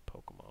with these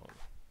Pokemon.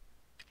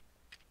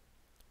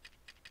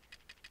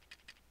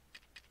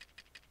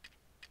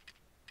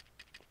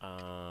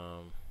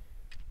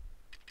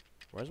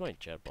 Where's my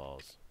jet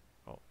balls?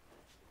 Oh,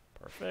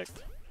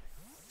 perfect.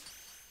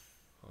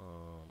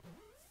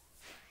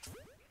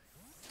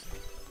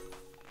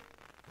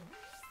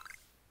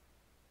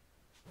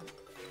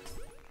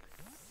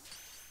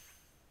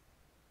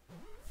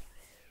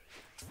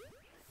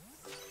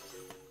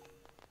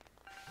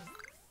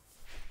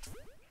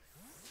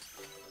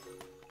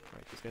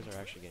 Alright, these guys are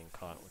actually getting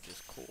caught, which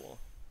is cool.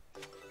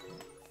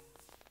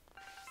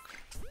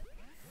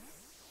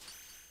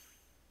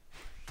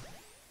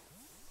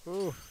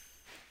 Ooh.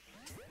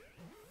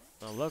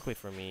 Now, luckily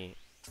for me,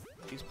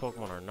 these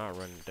Pokemon are not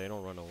running. They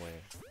don't run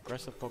away.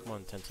 Aggressive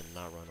Pokemon tend to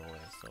not run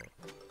away, so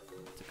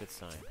it's a good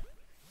sign.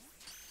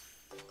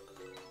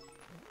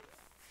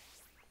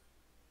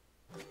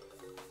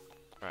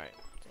 Alright,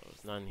 so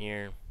there's none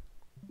here.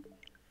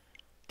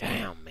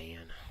 Damn,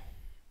 man.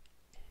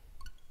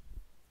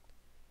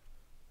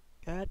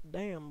 God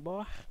damn,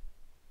 boy.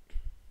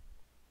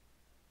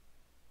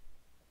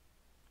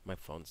 My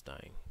phone's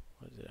dying.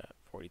 What is it at?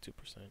 42%.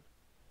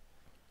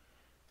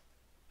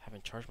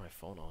 Haven't charged my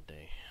phone all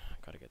day.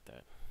 Gotta get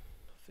that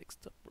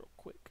fixed up real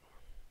quick.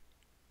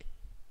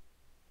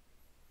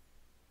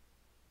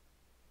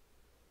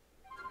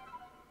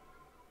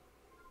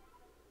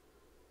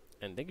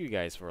 And thank you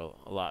guys for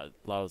a lot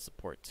of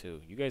support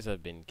too. You guys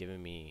have been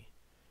giving me,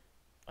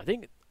 I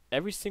think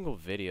every single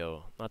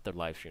video, not the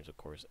live streams of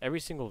course, every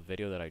single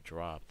video that I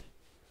dropped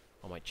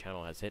on my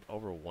channel has hit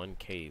over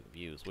 1K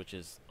views, which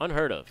is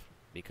unheard of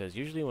because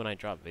usually when I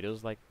drop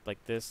videos like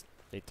this,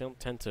 they don't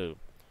tend to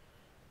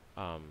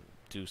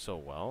do so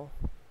well.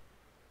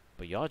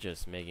 But y'all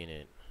just making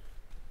it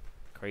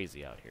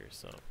crazy out here,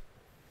 so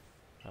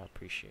I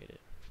appreciate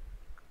it.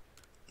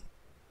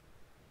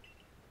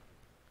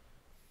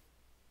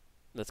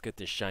 Let's get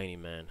this shiny,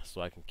 man,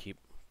 so I can keep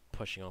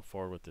pushing on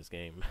forward with this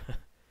game.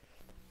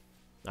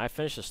 I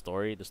finished the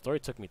story. The story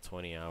took me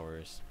 20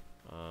 hours.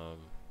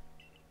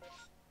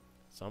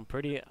 So I'm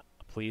pretty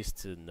pleased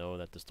to know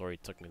that the story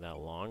took me that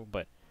long,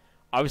 but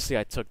Obviously,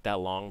 I took that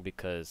long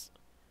because,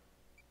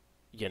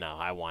 you know,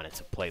 I wanted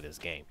to play this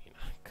game, you know,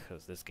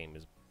 because this game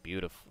is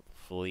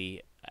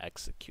beautifully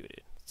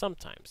executed.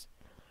 Sometimes.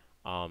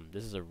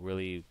 This is a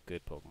really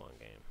good Pokemon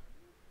game.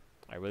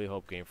 I really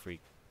hope Game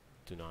Freak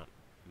do not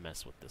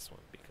mess with this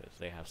one because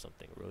they have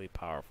something really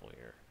powerful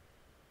here.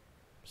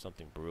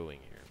 Something brewing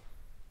here.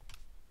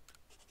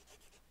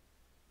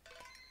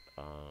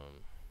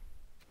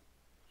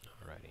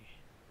 Alrighty.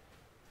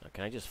 Now,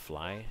 can I just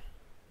fly? I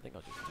think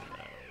I'll just do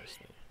that,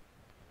 honestly.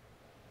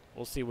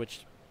 We'll see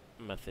which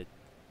method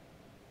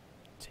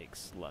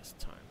takes less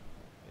time.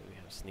 Maybe we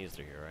have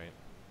Sneasler here, right?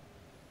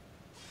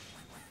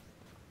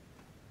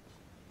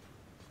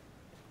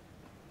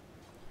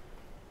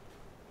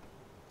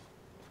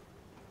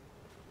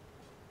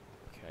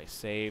 Okay, I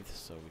saved,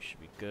 so we should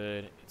be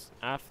good. It's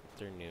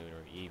afternoon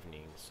or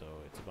evening, so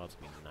it's about to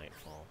be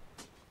nightfall.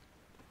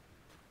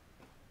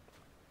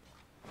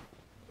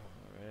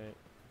 Alright.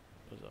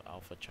 There's an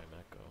Alpha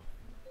Chimeco.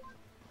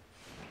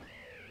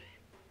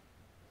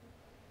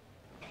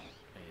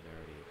 And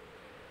already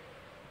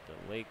the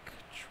Lake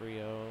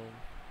Trio.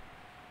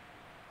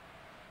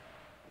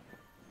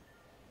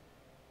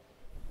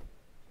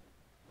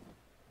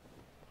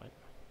 What?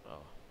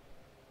 Oh.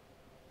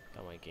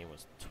 Thought my game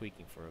was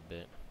tweaking for a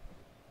bit.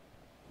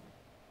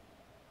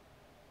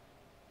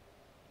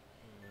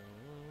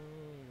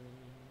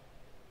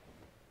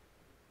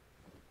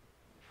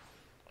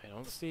 I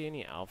don't see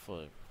any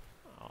alpha.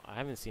 I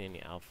haven't seen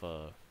any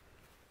alpha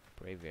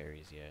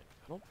Braviaries yet.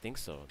 I don't think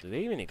so. Do they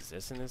even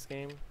exist in this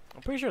game?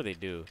 I'm pretty sure they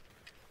do.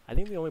 I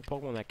think the only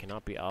Pokemon that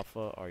cannot be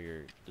alpha are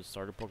the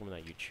starter Pokemon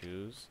that you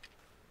choose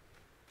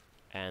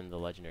and the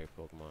legendary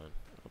Pokemon.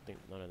 I don't think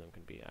none of them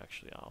can be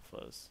actually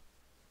alphas.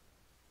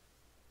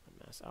 A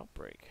mass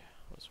outbreak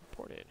was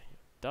reported.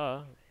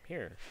 Duh.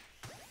 Here.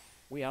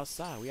 We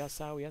outside. We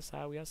outside. We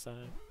outside. We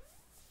outside.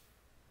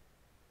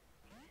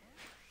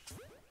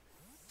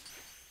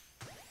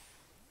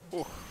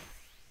 Ooh.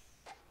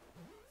 I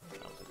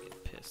was getting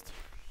pissed.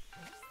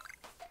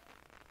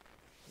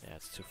 Yeah,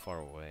 it's too far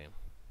away.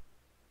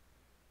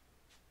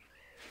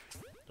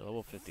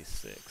 Level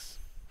 56.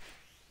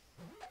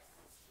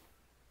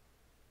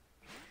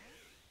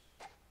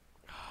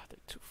 Ah, they're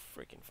too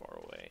freaking far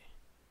away.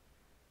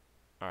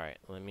 Alright,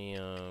 let me,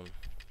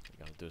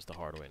 gotta do this the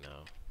hard way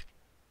now.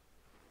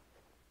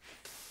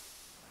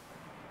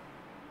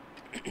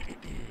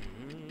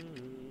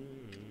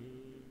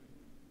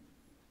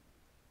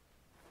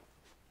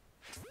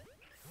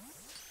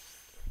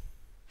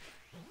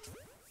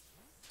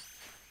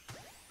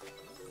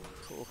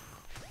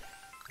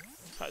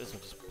 This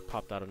one just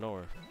popped out of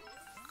nowhere.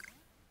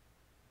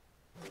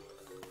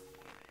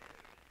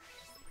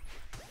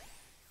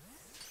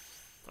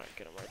 Alright,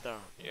 get him right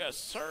down. Yes,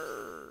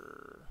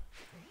 sir!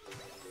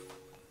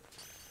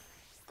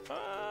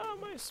 Ah,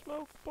 my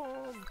smoke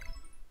bomb!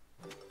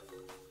 I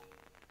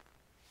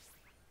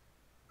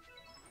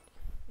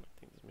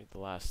think this made the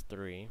last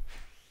 3.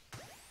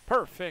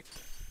 Perfect!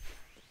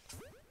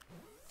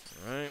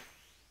 Alright.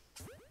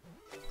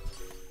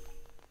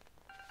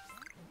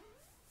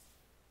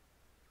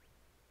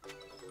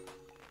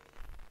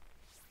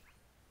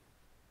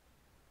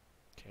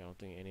 I don't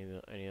think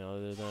any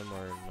other of them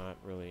are not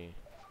really.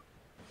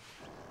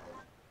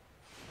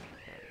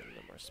 None of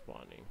them are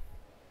spawning.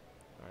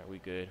 All right, we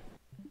good.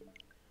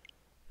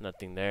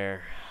 Nothing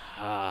there.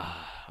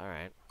 Ah, all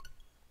right.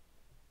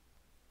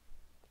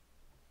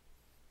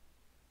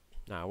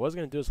 Now I was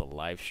gonna do this a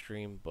live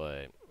stream,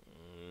 but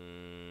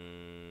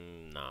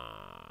nah.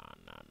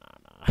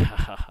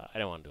 I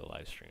don't want to do a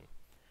live stream.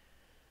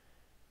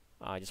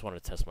 I just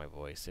wanted to test my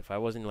voice. If I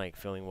wasn't like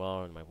feeling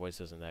well and my voice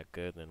isn't that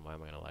good, then why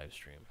am I gonna live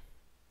stream?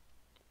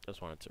 Just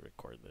wanted to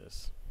record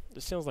this.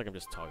 This sounds like I'm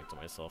just talking to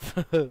myself.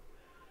 I'd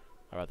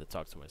rather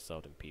talk to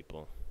myself than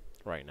people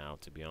right now,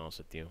 to be honest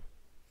with you.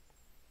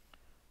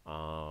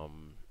 Alright.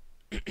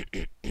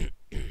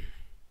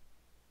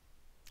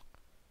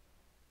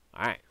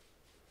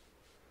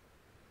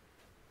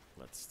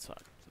 Let's talk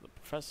to the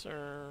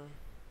professor.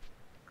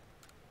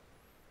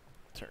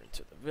 Turn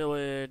to the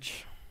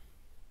village.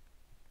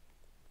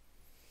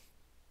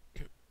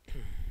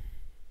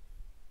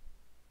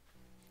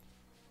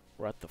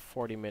 We're at the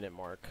 40-minute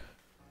mark.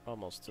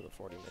 Almost to the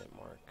 40-minute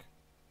mark.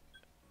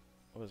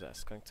 What was that,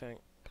 skunk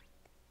tank?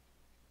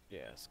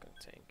 Yeah, skunk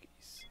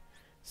tankies.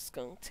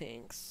 Skunk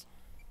tanks.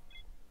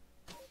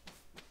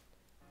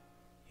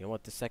 You know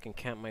what? The second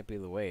camp might be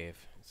the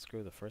wave.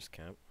 Screw the first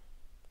camp.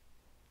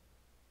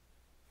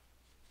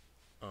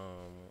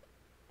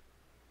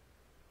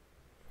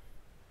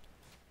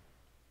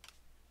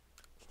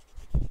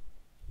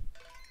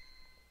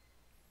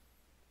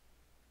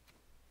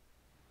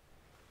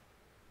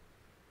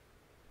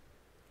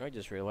 I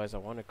just realized I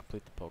want to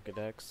complete the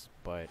Pokédex,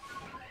 but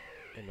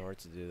in order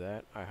to do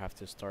that, I have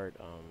to start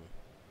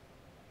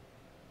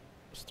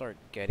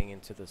getting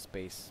into the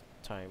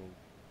space-time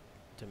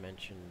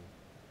dimension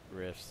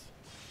rifts,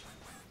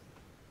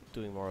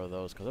 doing more of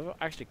those, because I've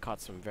actually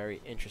caught some very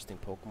interesting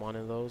Pokemon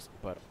in those,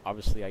 but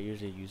obviously I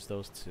usually use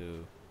those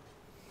to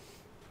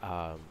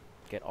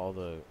get all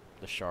the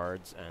the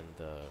shards and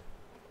the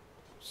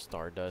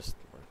stardust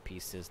or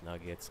pieces,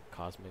 nuggets,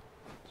 comet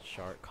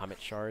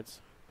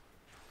shards,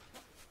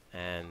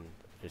 and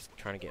just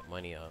trying to get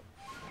money up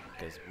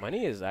because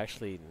money is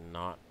actually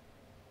kind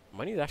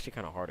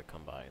of hard to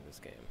come by in this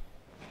game,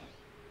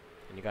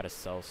 and you gotta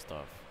sell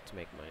stuff to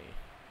make money.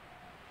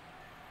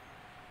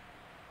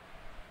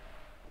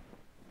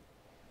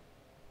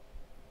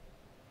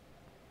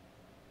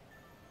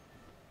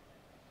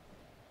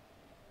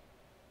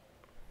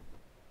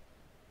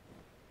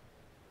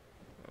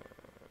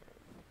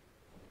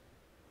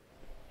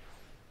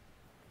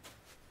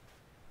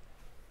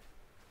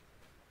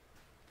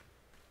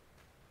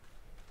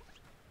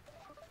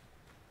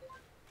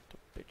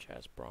 Bitch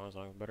ass bronze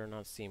long better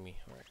not see me.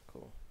 Alright,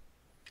 cool.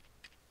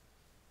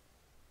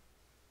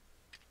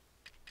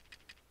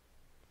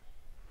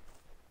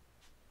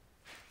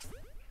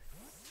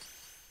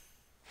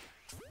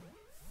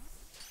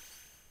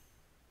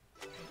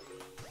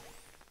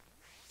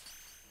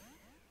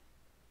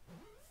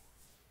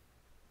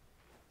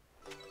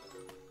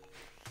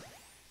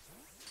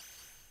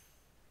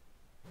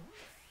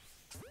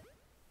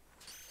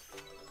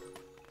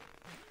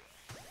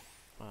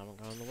 I haven't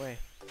gone in the way.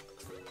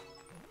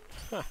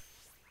 Huh.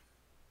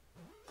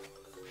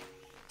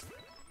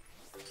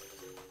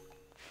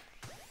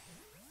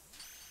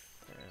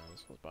 Damn,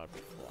 this was about to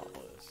be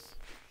flawless.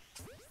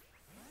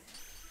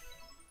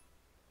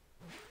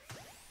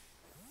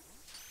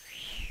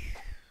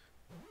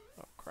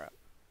 Oh crap.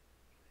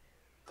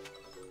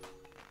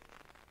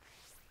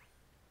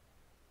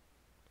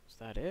 Is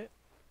that it?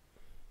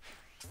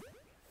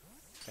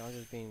 Y'all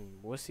just being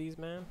wussies,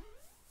 man?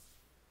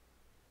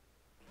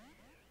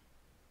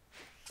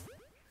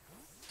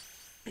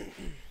 God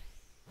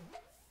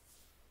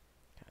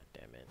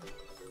damn it. I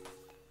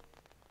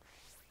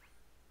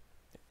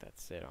think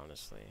that's it,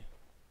 honestly.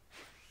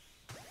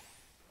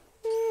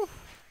 Woo.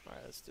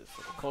 Alright, let's do this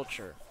for the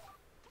culture.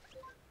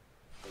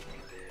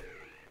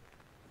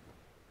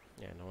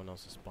 Yeah, no one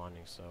else is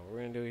spawning, so what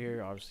we're gonna do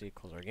here, obviously,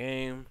 close our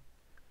game.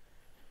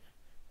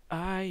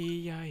 I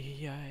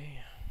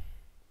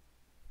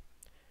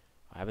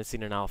haven't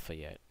seen an alpha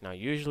yet. Now,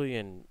 usually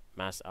in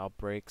mass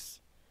outbreaks,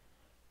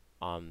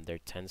 there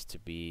tends to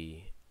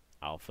be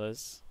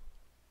alphas.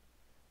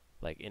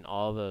 Like in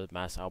all the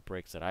mass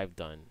outbreaks that I've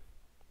done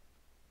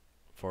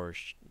for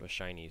the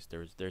shinies,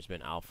 there's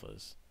been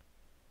alphas.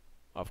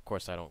 Of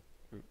course, I don't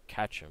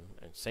catch them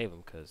and save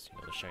them because you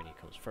know the shiny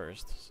comes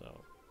first.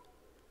 So,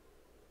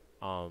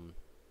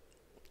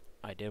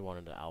 I did one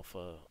of the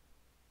alpha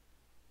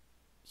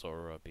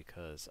Zorora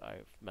because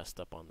I messed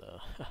up on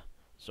the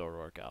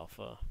Zoroark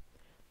alpha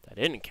that I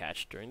didn't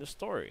catch during the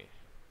story.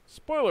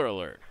 Spoiler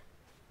alert.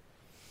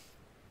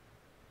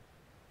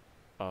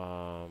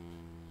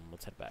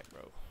 Let's head back,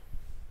 bro.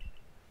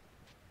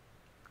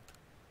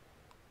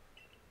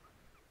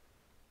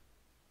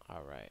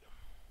 Alright.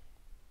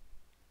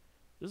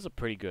 This is a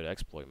pretty good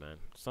exploit, man.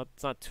 It's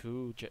not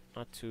too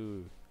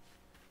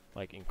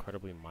like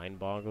incredibly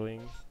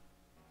mind-boggling.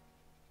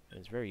 And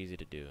it's very easy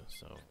to do,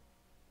 so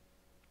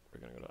we're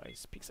gonna go to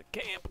Ice Peaks of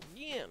Camp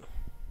again.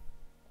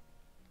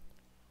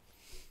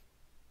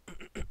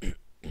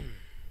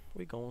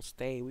 we gonna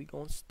stay.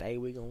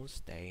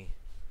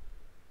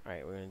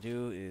 Alright, what we're gonna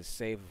do is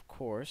save, of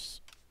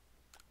course.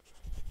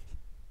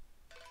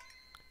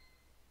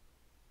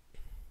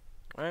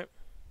 Alright.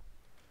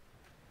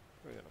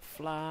 We're gonna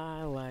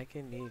fly like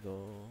an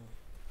eagle.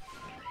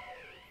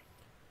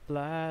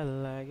 Fly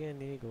like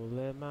an eagle,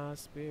 let my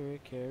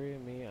spirit carry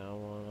me. I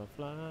wanna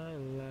fly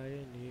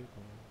like an eagle.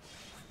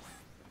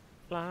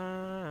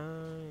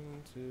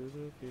 Flying to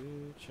the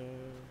future.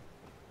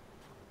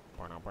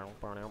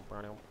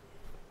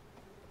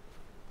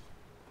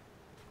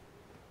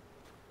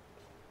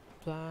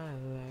 Fly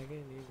like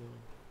an eagle.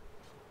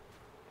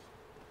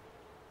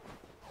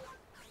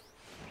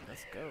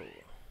 Let's go.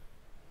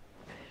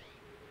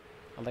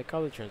 I like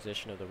how the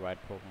transition of the ride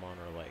Pokemon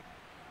are like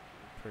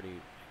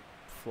pretty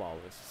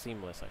flawless,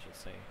 seamless, I should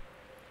say.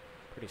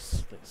 Pretty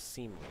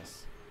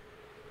seamless.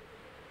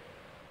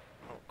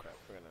 Oh crap,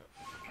 we're gonna.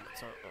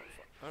 It's not,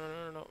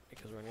 oh, no,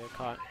 because we're gonna get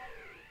caught.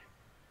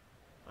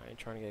 I ain't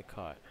trying to get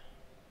caught.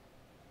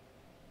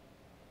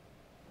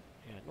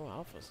 Yeah, no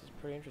alphas. This is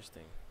pretty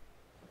interesting.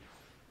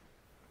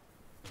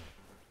 I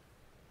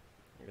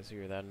guess if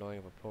you're that annoying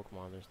of a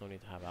Pokemon, there's no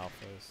need to have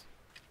alphas.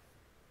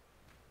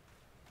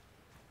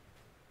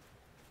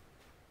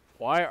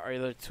 Why are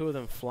there two of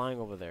them flying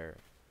over there?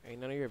 Ain't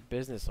none of your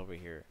business over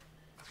here.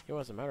 Yo,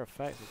 as a matter of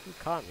fact, if you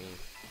caught me,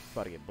 I'm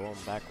about to get blown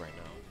back right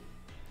now.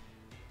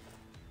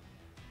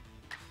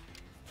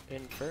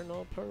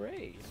 Infernal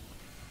Parade.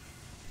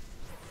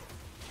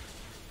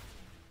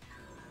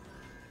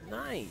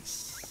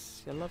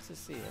 Nice. You love to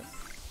see it.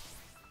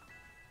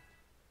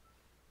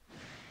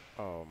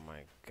 Oh my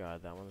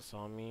god, that one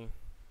saw me.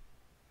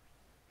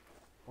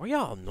 Why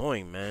y'all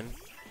annoying, man?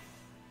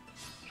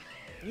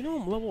 You know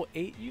I'm level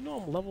 8, you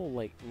know I'm level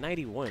like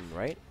 91,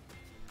 right?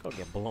 Go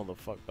get blown the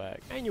fuck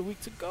back. And you're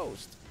weak to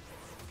ghost.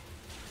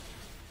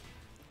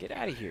 Get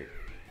out of here.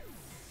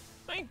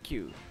 Thank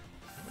you.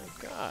 Oh my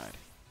god.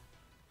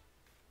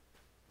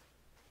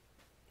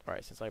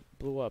 Alright, since I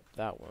blew up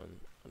that one,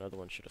 another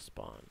one should have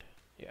spawned.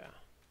 Yeah.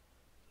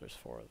 There's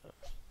 4 of them.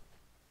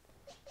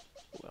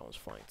 Ooh, that one's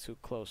flying too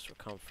close for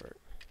comfort.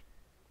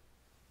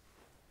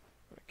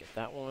 Get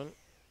that one.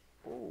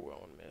 Ooh,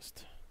 that one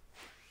missed.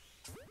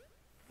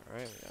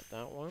 Alright, we got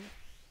that one.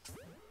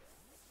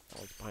 That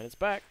one's behind its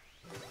back.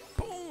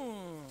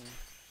 Boom!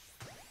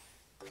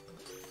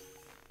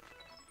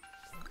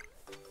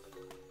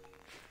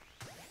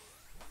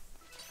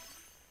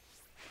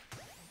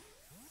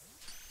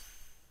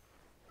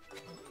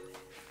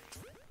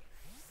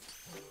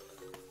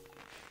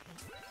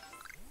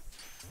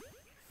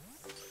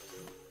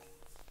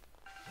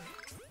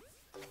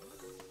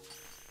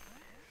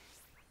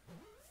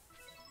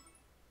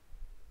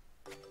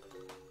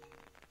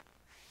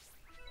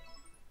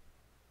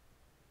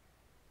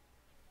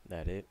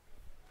 That it?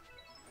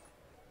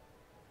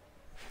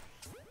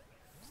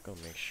 Let's go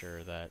make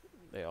sure that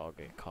they all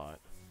get caught.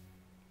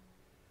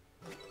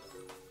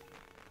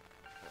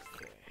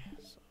 Okay,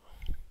 so.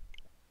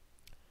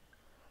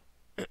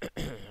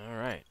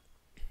 Alright.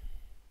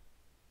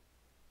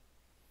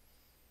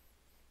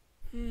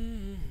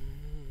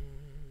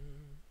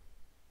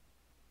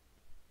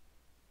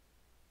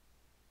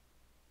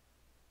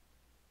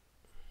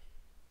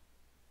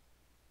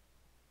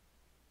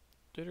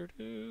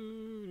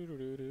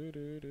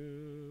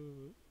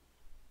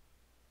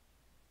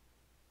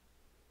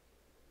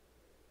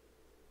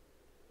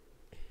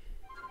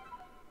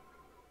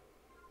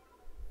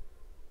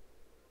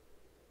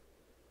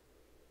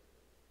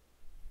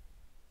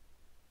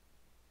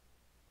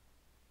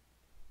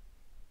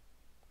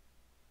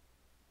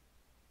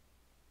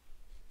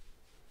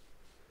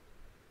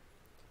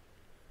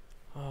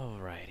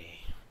 Alrighty.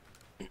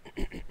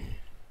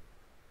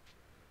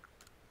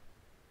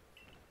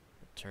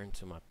 Return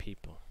to my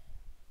people.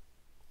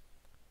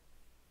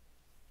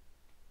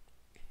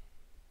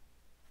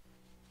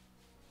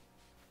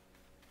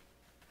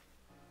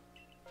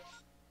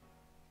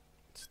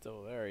 It's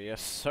still there,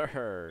 yes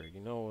sir.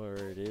 You know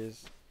where it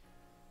is.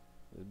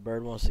 The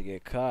bird wants to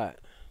get caught.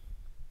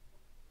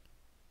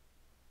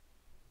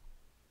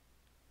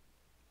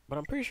 But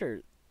I'm pretty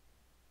sure.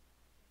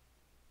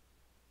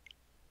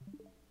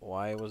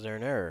 Why was there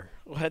an error?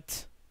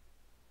 What?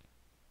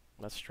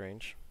 That's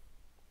strange.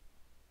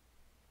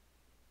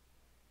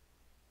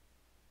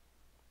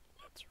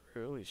 That's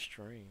really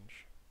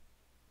strange.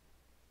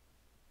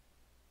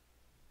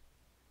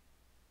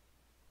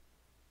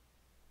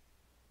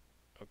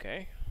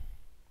 Okay.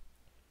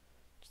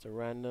 Just a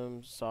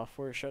random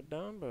software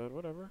shutdown, but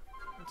whatever.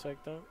 I'll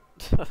take that.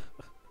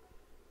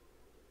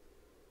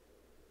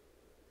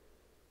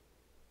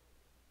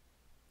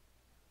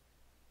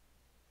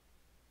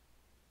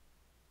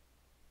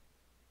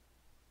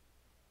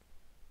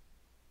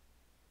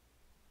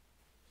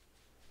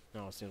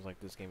 No, it seems like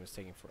this game is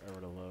taking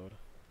forever to load.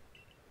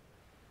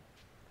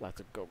 I'll have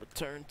to go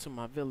return to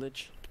my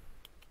village.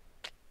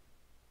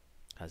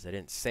 Because I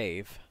didn't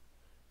save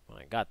when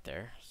I got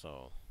there,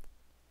 so.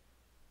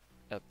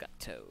 El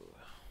gato.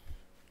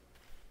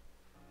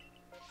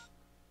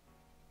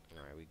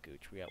 Alright, we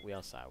gooch. We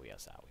outside.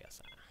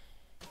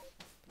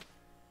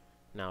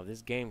 Now, if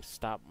this game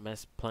stopped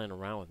playing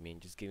around with me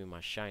and just give me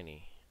my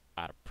shiny,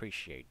 I'd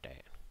appreciate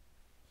that.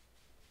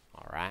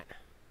 Alright.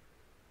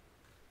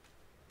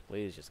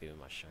 Please just give me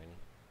my shiny.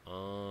 What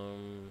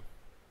am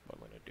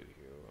I gonna do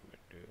here? What am I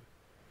gonna do?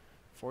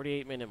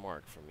 48-minute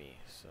mark for me.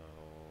 So,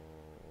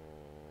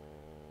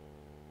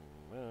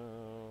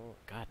 well,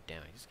 god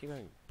damn, I just keep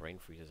having brain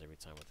freezes every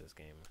time with this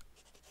game.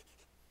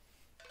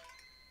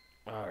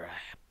 All right.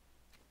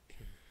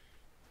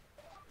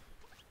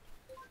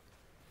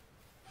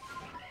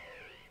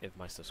 If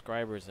my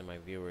subscribers and my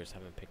viewers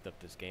haven't picked up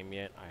this game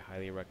yet, I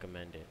highly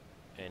recommend it.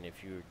 And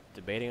if you're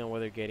debating on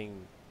whether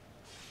getting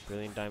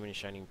Brilliant Diamond and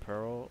Shining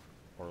Pearl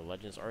or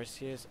Legends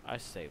Arceus, I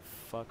say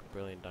fuck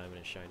Brilliant Diamond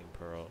and Shining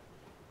Pearl.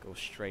 Go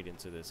straight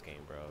into this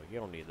game, bro. You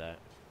don't need that.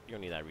 You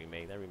don't need that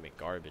remake. That remake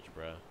garbage,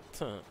 bro.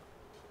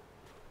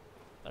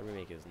 That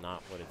remake is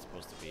not what it's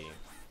supposed to be,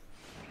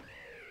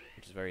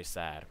 which is very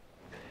sad.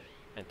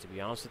 And to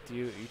be honest with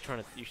you,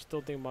 you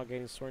still thinking about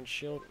getting Sword and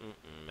Shield?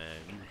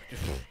 Man.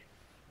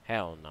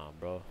 Hell no,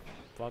 bro.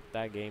 Fuck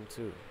that game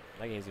too.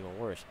 That game's even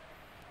worse.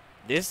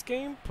 This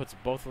game puts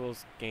both of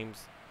those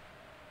games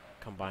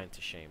combined to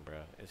shame,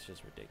 bro. It's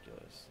just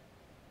ridiculous.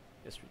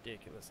 It's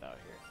ridiculous out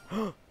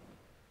here.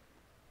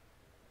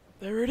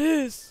 There it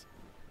is.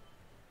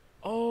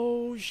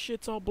 Oh shit,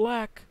 it's all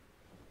black.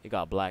 You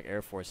got black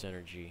Air Force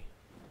energy.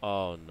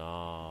 Oh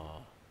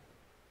no.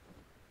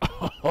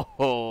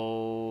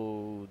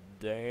 Oh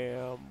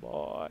damn,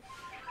 boy.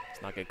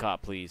 Let's not get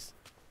caught, please.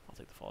 I'll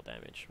take the fall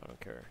damage. I don't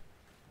care.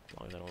 As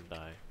long as I don't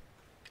die.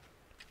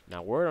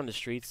 Now, word on the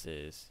streets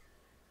is,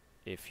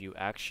 if you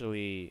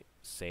actually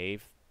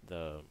save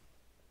the,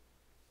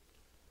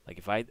 like,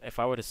 if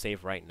I were to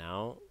save right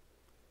now,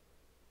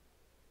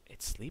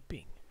 it's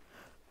sleeping.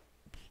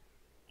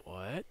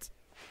 What?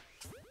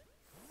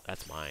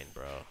 That's mine,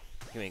 bro.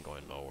 You ain't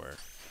going nowhere.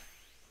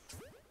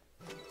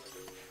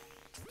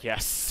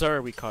 Yes,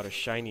 sir. We caught a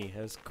shiny.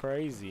 That's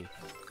crazy.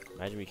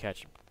 Imagine we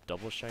catch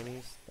double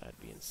shinies. That'd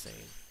be insane.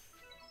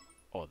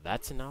 Oh,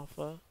 that's an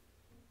alpha?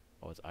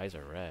 Oh, its eyes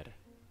are red.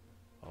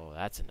 Oh,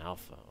 that's an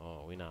alpha.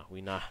 Oh, we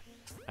not.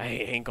 I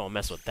ain't gonna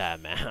mess with that,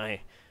 man.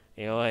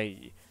 You know,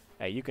 hey,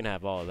 you can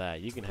have all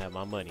that. You can have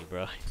my money,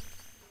 bro.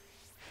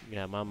 You can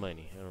have my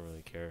money. I don't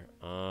really care.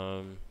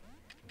 You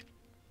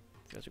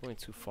guys are going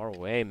too far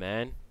away,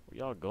 man. Where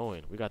y'all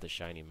going? We got the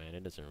shiny, man.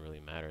 It doesn't really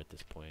matter at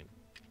this point.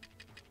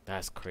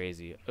 That's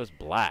crazy. It was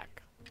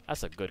black.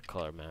 That's a good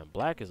color, man.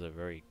 Black is a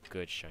very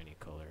good shiny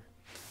color.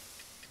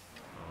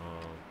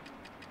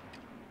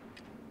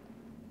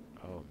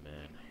 Oh,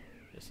 man.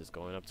 This is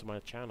going up to my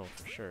channel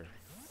for sure.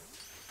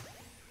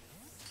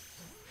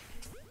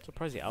 I'm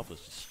surprised the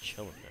alpha's just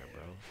chilling there,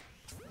 bro.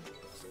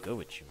 What's good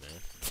with you,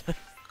 man?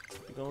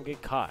 You're gonna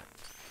get caught.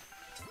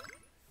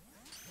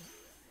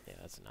 Yeah,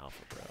 that's an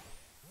alpha, bro.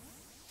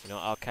 You know,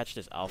 I'll catch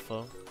this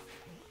alpha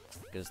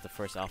because it's the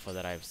first alpha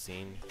that I've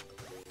seen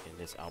in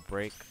this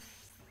outbreak.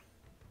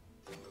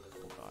 Oh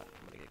god,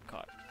 I'm gonna get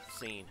caught.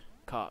 Seen.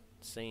 Caught.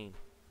 Seen.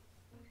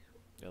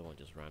 The other one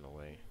just ran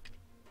away.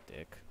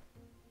 Dick.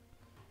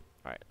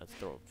 Alright, let's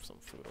throw some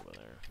food over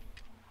there.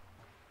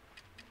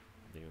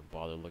 Didn't even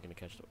bother looking to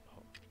catch the...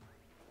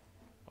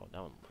 Oh,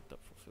 that one looked up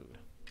for food.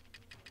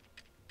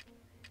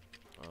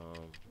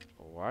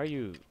 Why are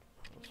you...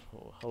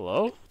 Oh,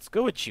 hello? What's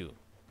good with you?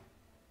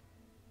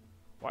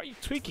 Why are you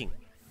tweaking?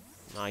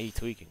 Nah, you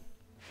tweaking.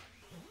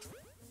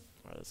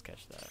 Alright, let's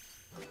catch that.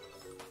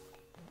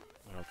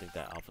 I don't think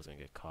that alpha's gonna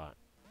get caught.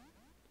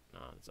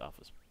 Nah, this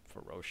alpha's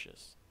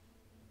ferocious.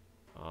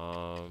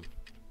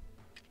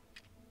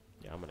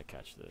 Yeah, I'm gonna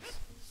catch this.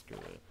 Screw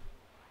it.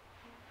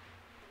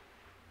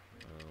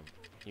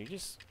 Can you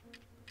just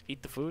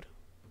eat the food?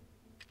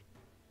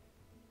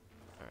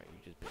 Alright, you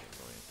just being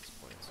annoying at this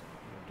point, so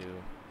what I'm gonna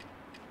do...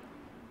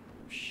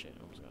 Oh shit,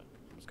 almost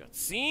got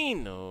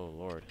seen! Oh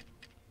lord.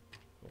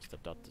 I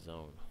stepped out the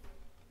zone.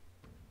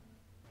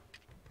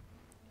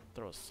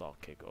 Throw a salt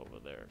kick over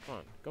there. Come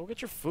on, go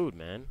get your food,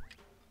 man.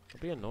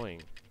 Don't be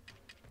annoying.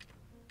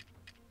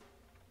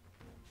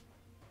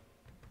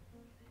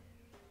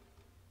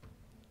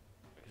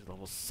 He's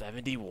level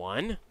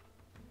 71?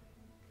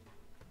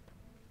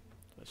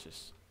 Let's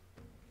just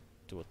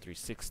do a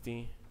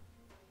 360.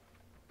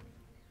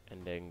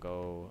 And then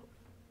go...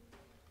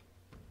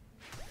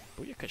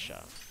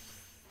 Booyakasha.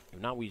 If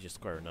not, we just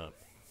squaring up.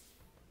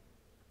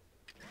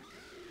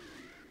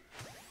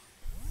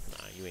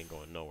 Nah, you ain't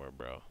going nowhere,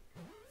 bro.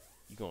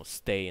 You gonna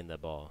stay in the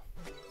ball.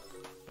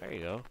 There you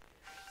go.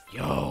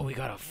 Yo, we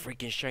got a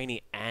freaking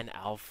shiny and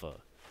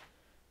alpha.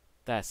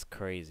 That's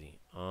crazy.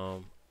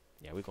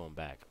 Yeah, we're going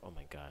back. Oh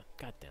my god.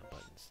 Goddamn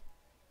buttons.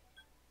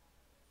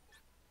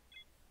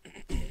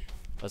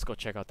 Let's go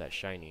check out that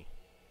shiny.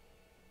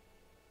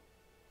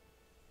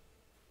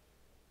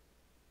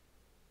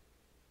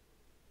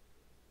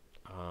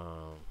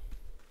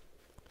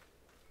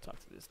 Talk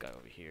to this guy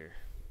over here.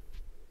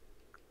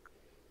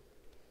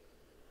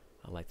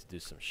 I like to do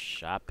some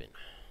shopping.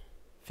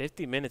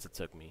 50 minutes it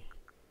took me.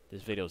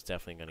 This video is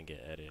definitely gonna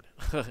get edited.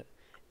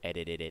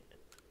 Edited it.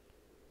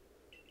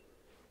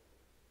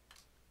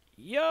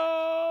 Yo!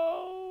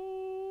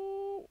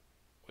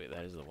 Wait,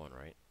 that is the one,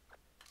 right?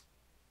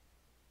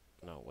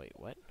 No, wait,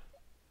 what?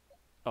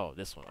 Oh,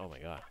 this one. Oh my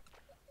god.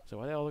 So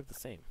why they all look the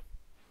same?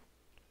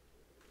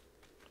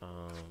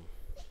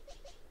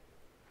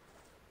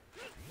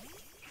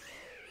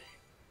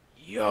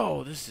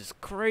 Yo, this is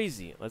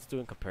crazy. Let's do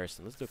a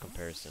comparison. Let's do a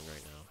comparison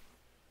right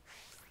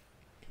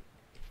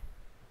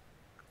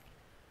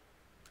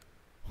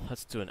now.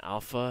 Let's do an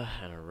alpha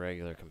and a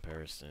regular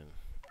comparison.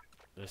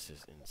 This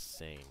is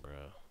insane,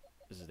 bro.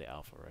 This is the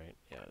alpha, right?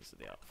 Yeah, this is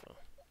the alpha.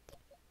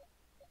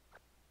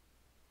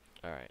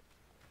 Alright.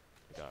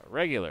 We got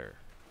regular.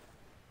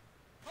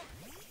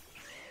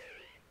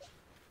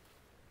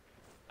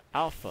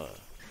 Alpha.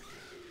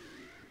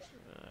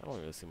 I don't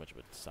really see much of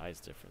a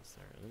size difference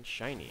there. And then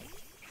shiny.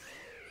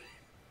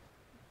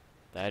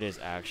 That is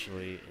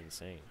actually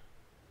insane.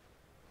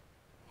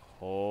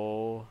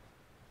 Holy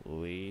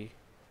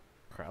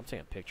crap. I'm taking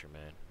a picture,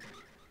 man.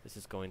 This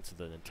is going to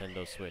the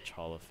Nintendo Switch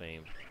Hall of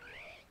Fame.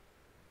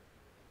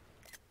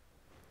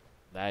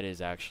 That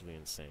is actually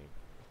insane.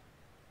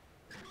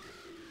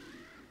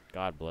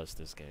 God bless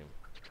this game.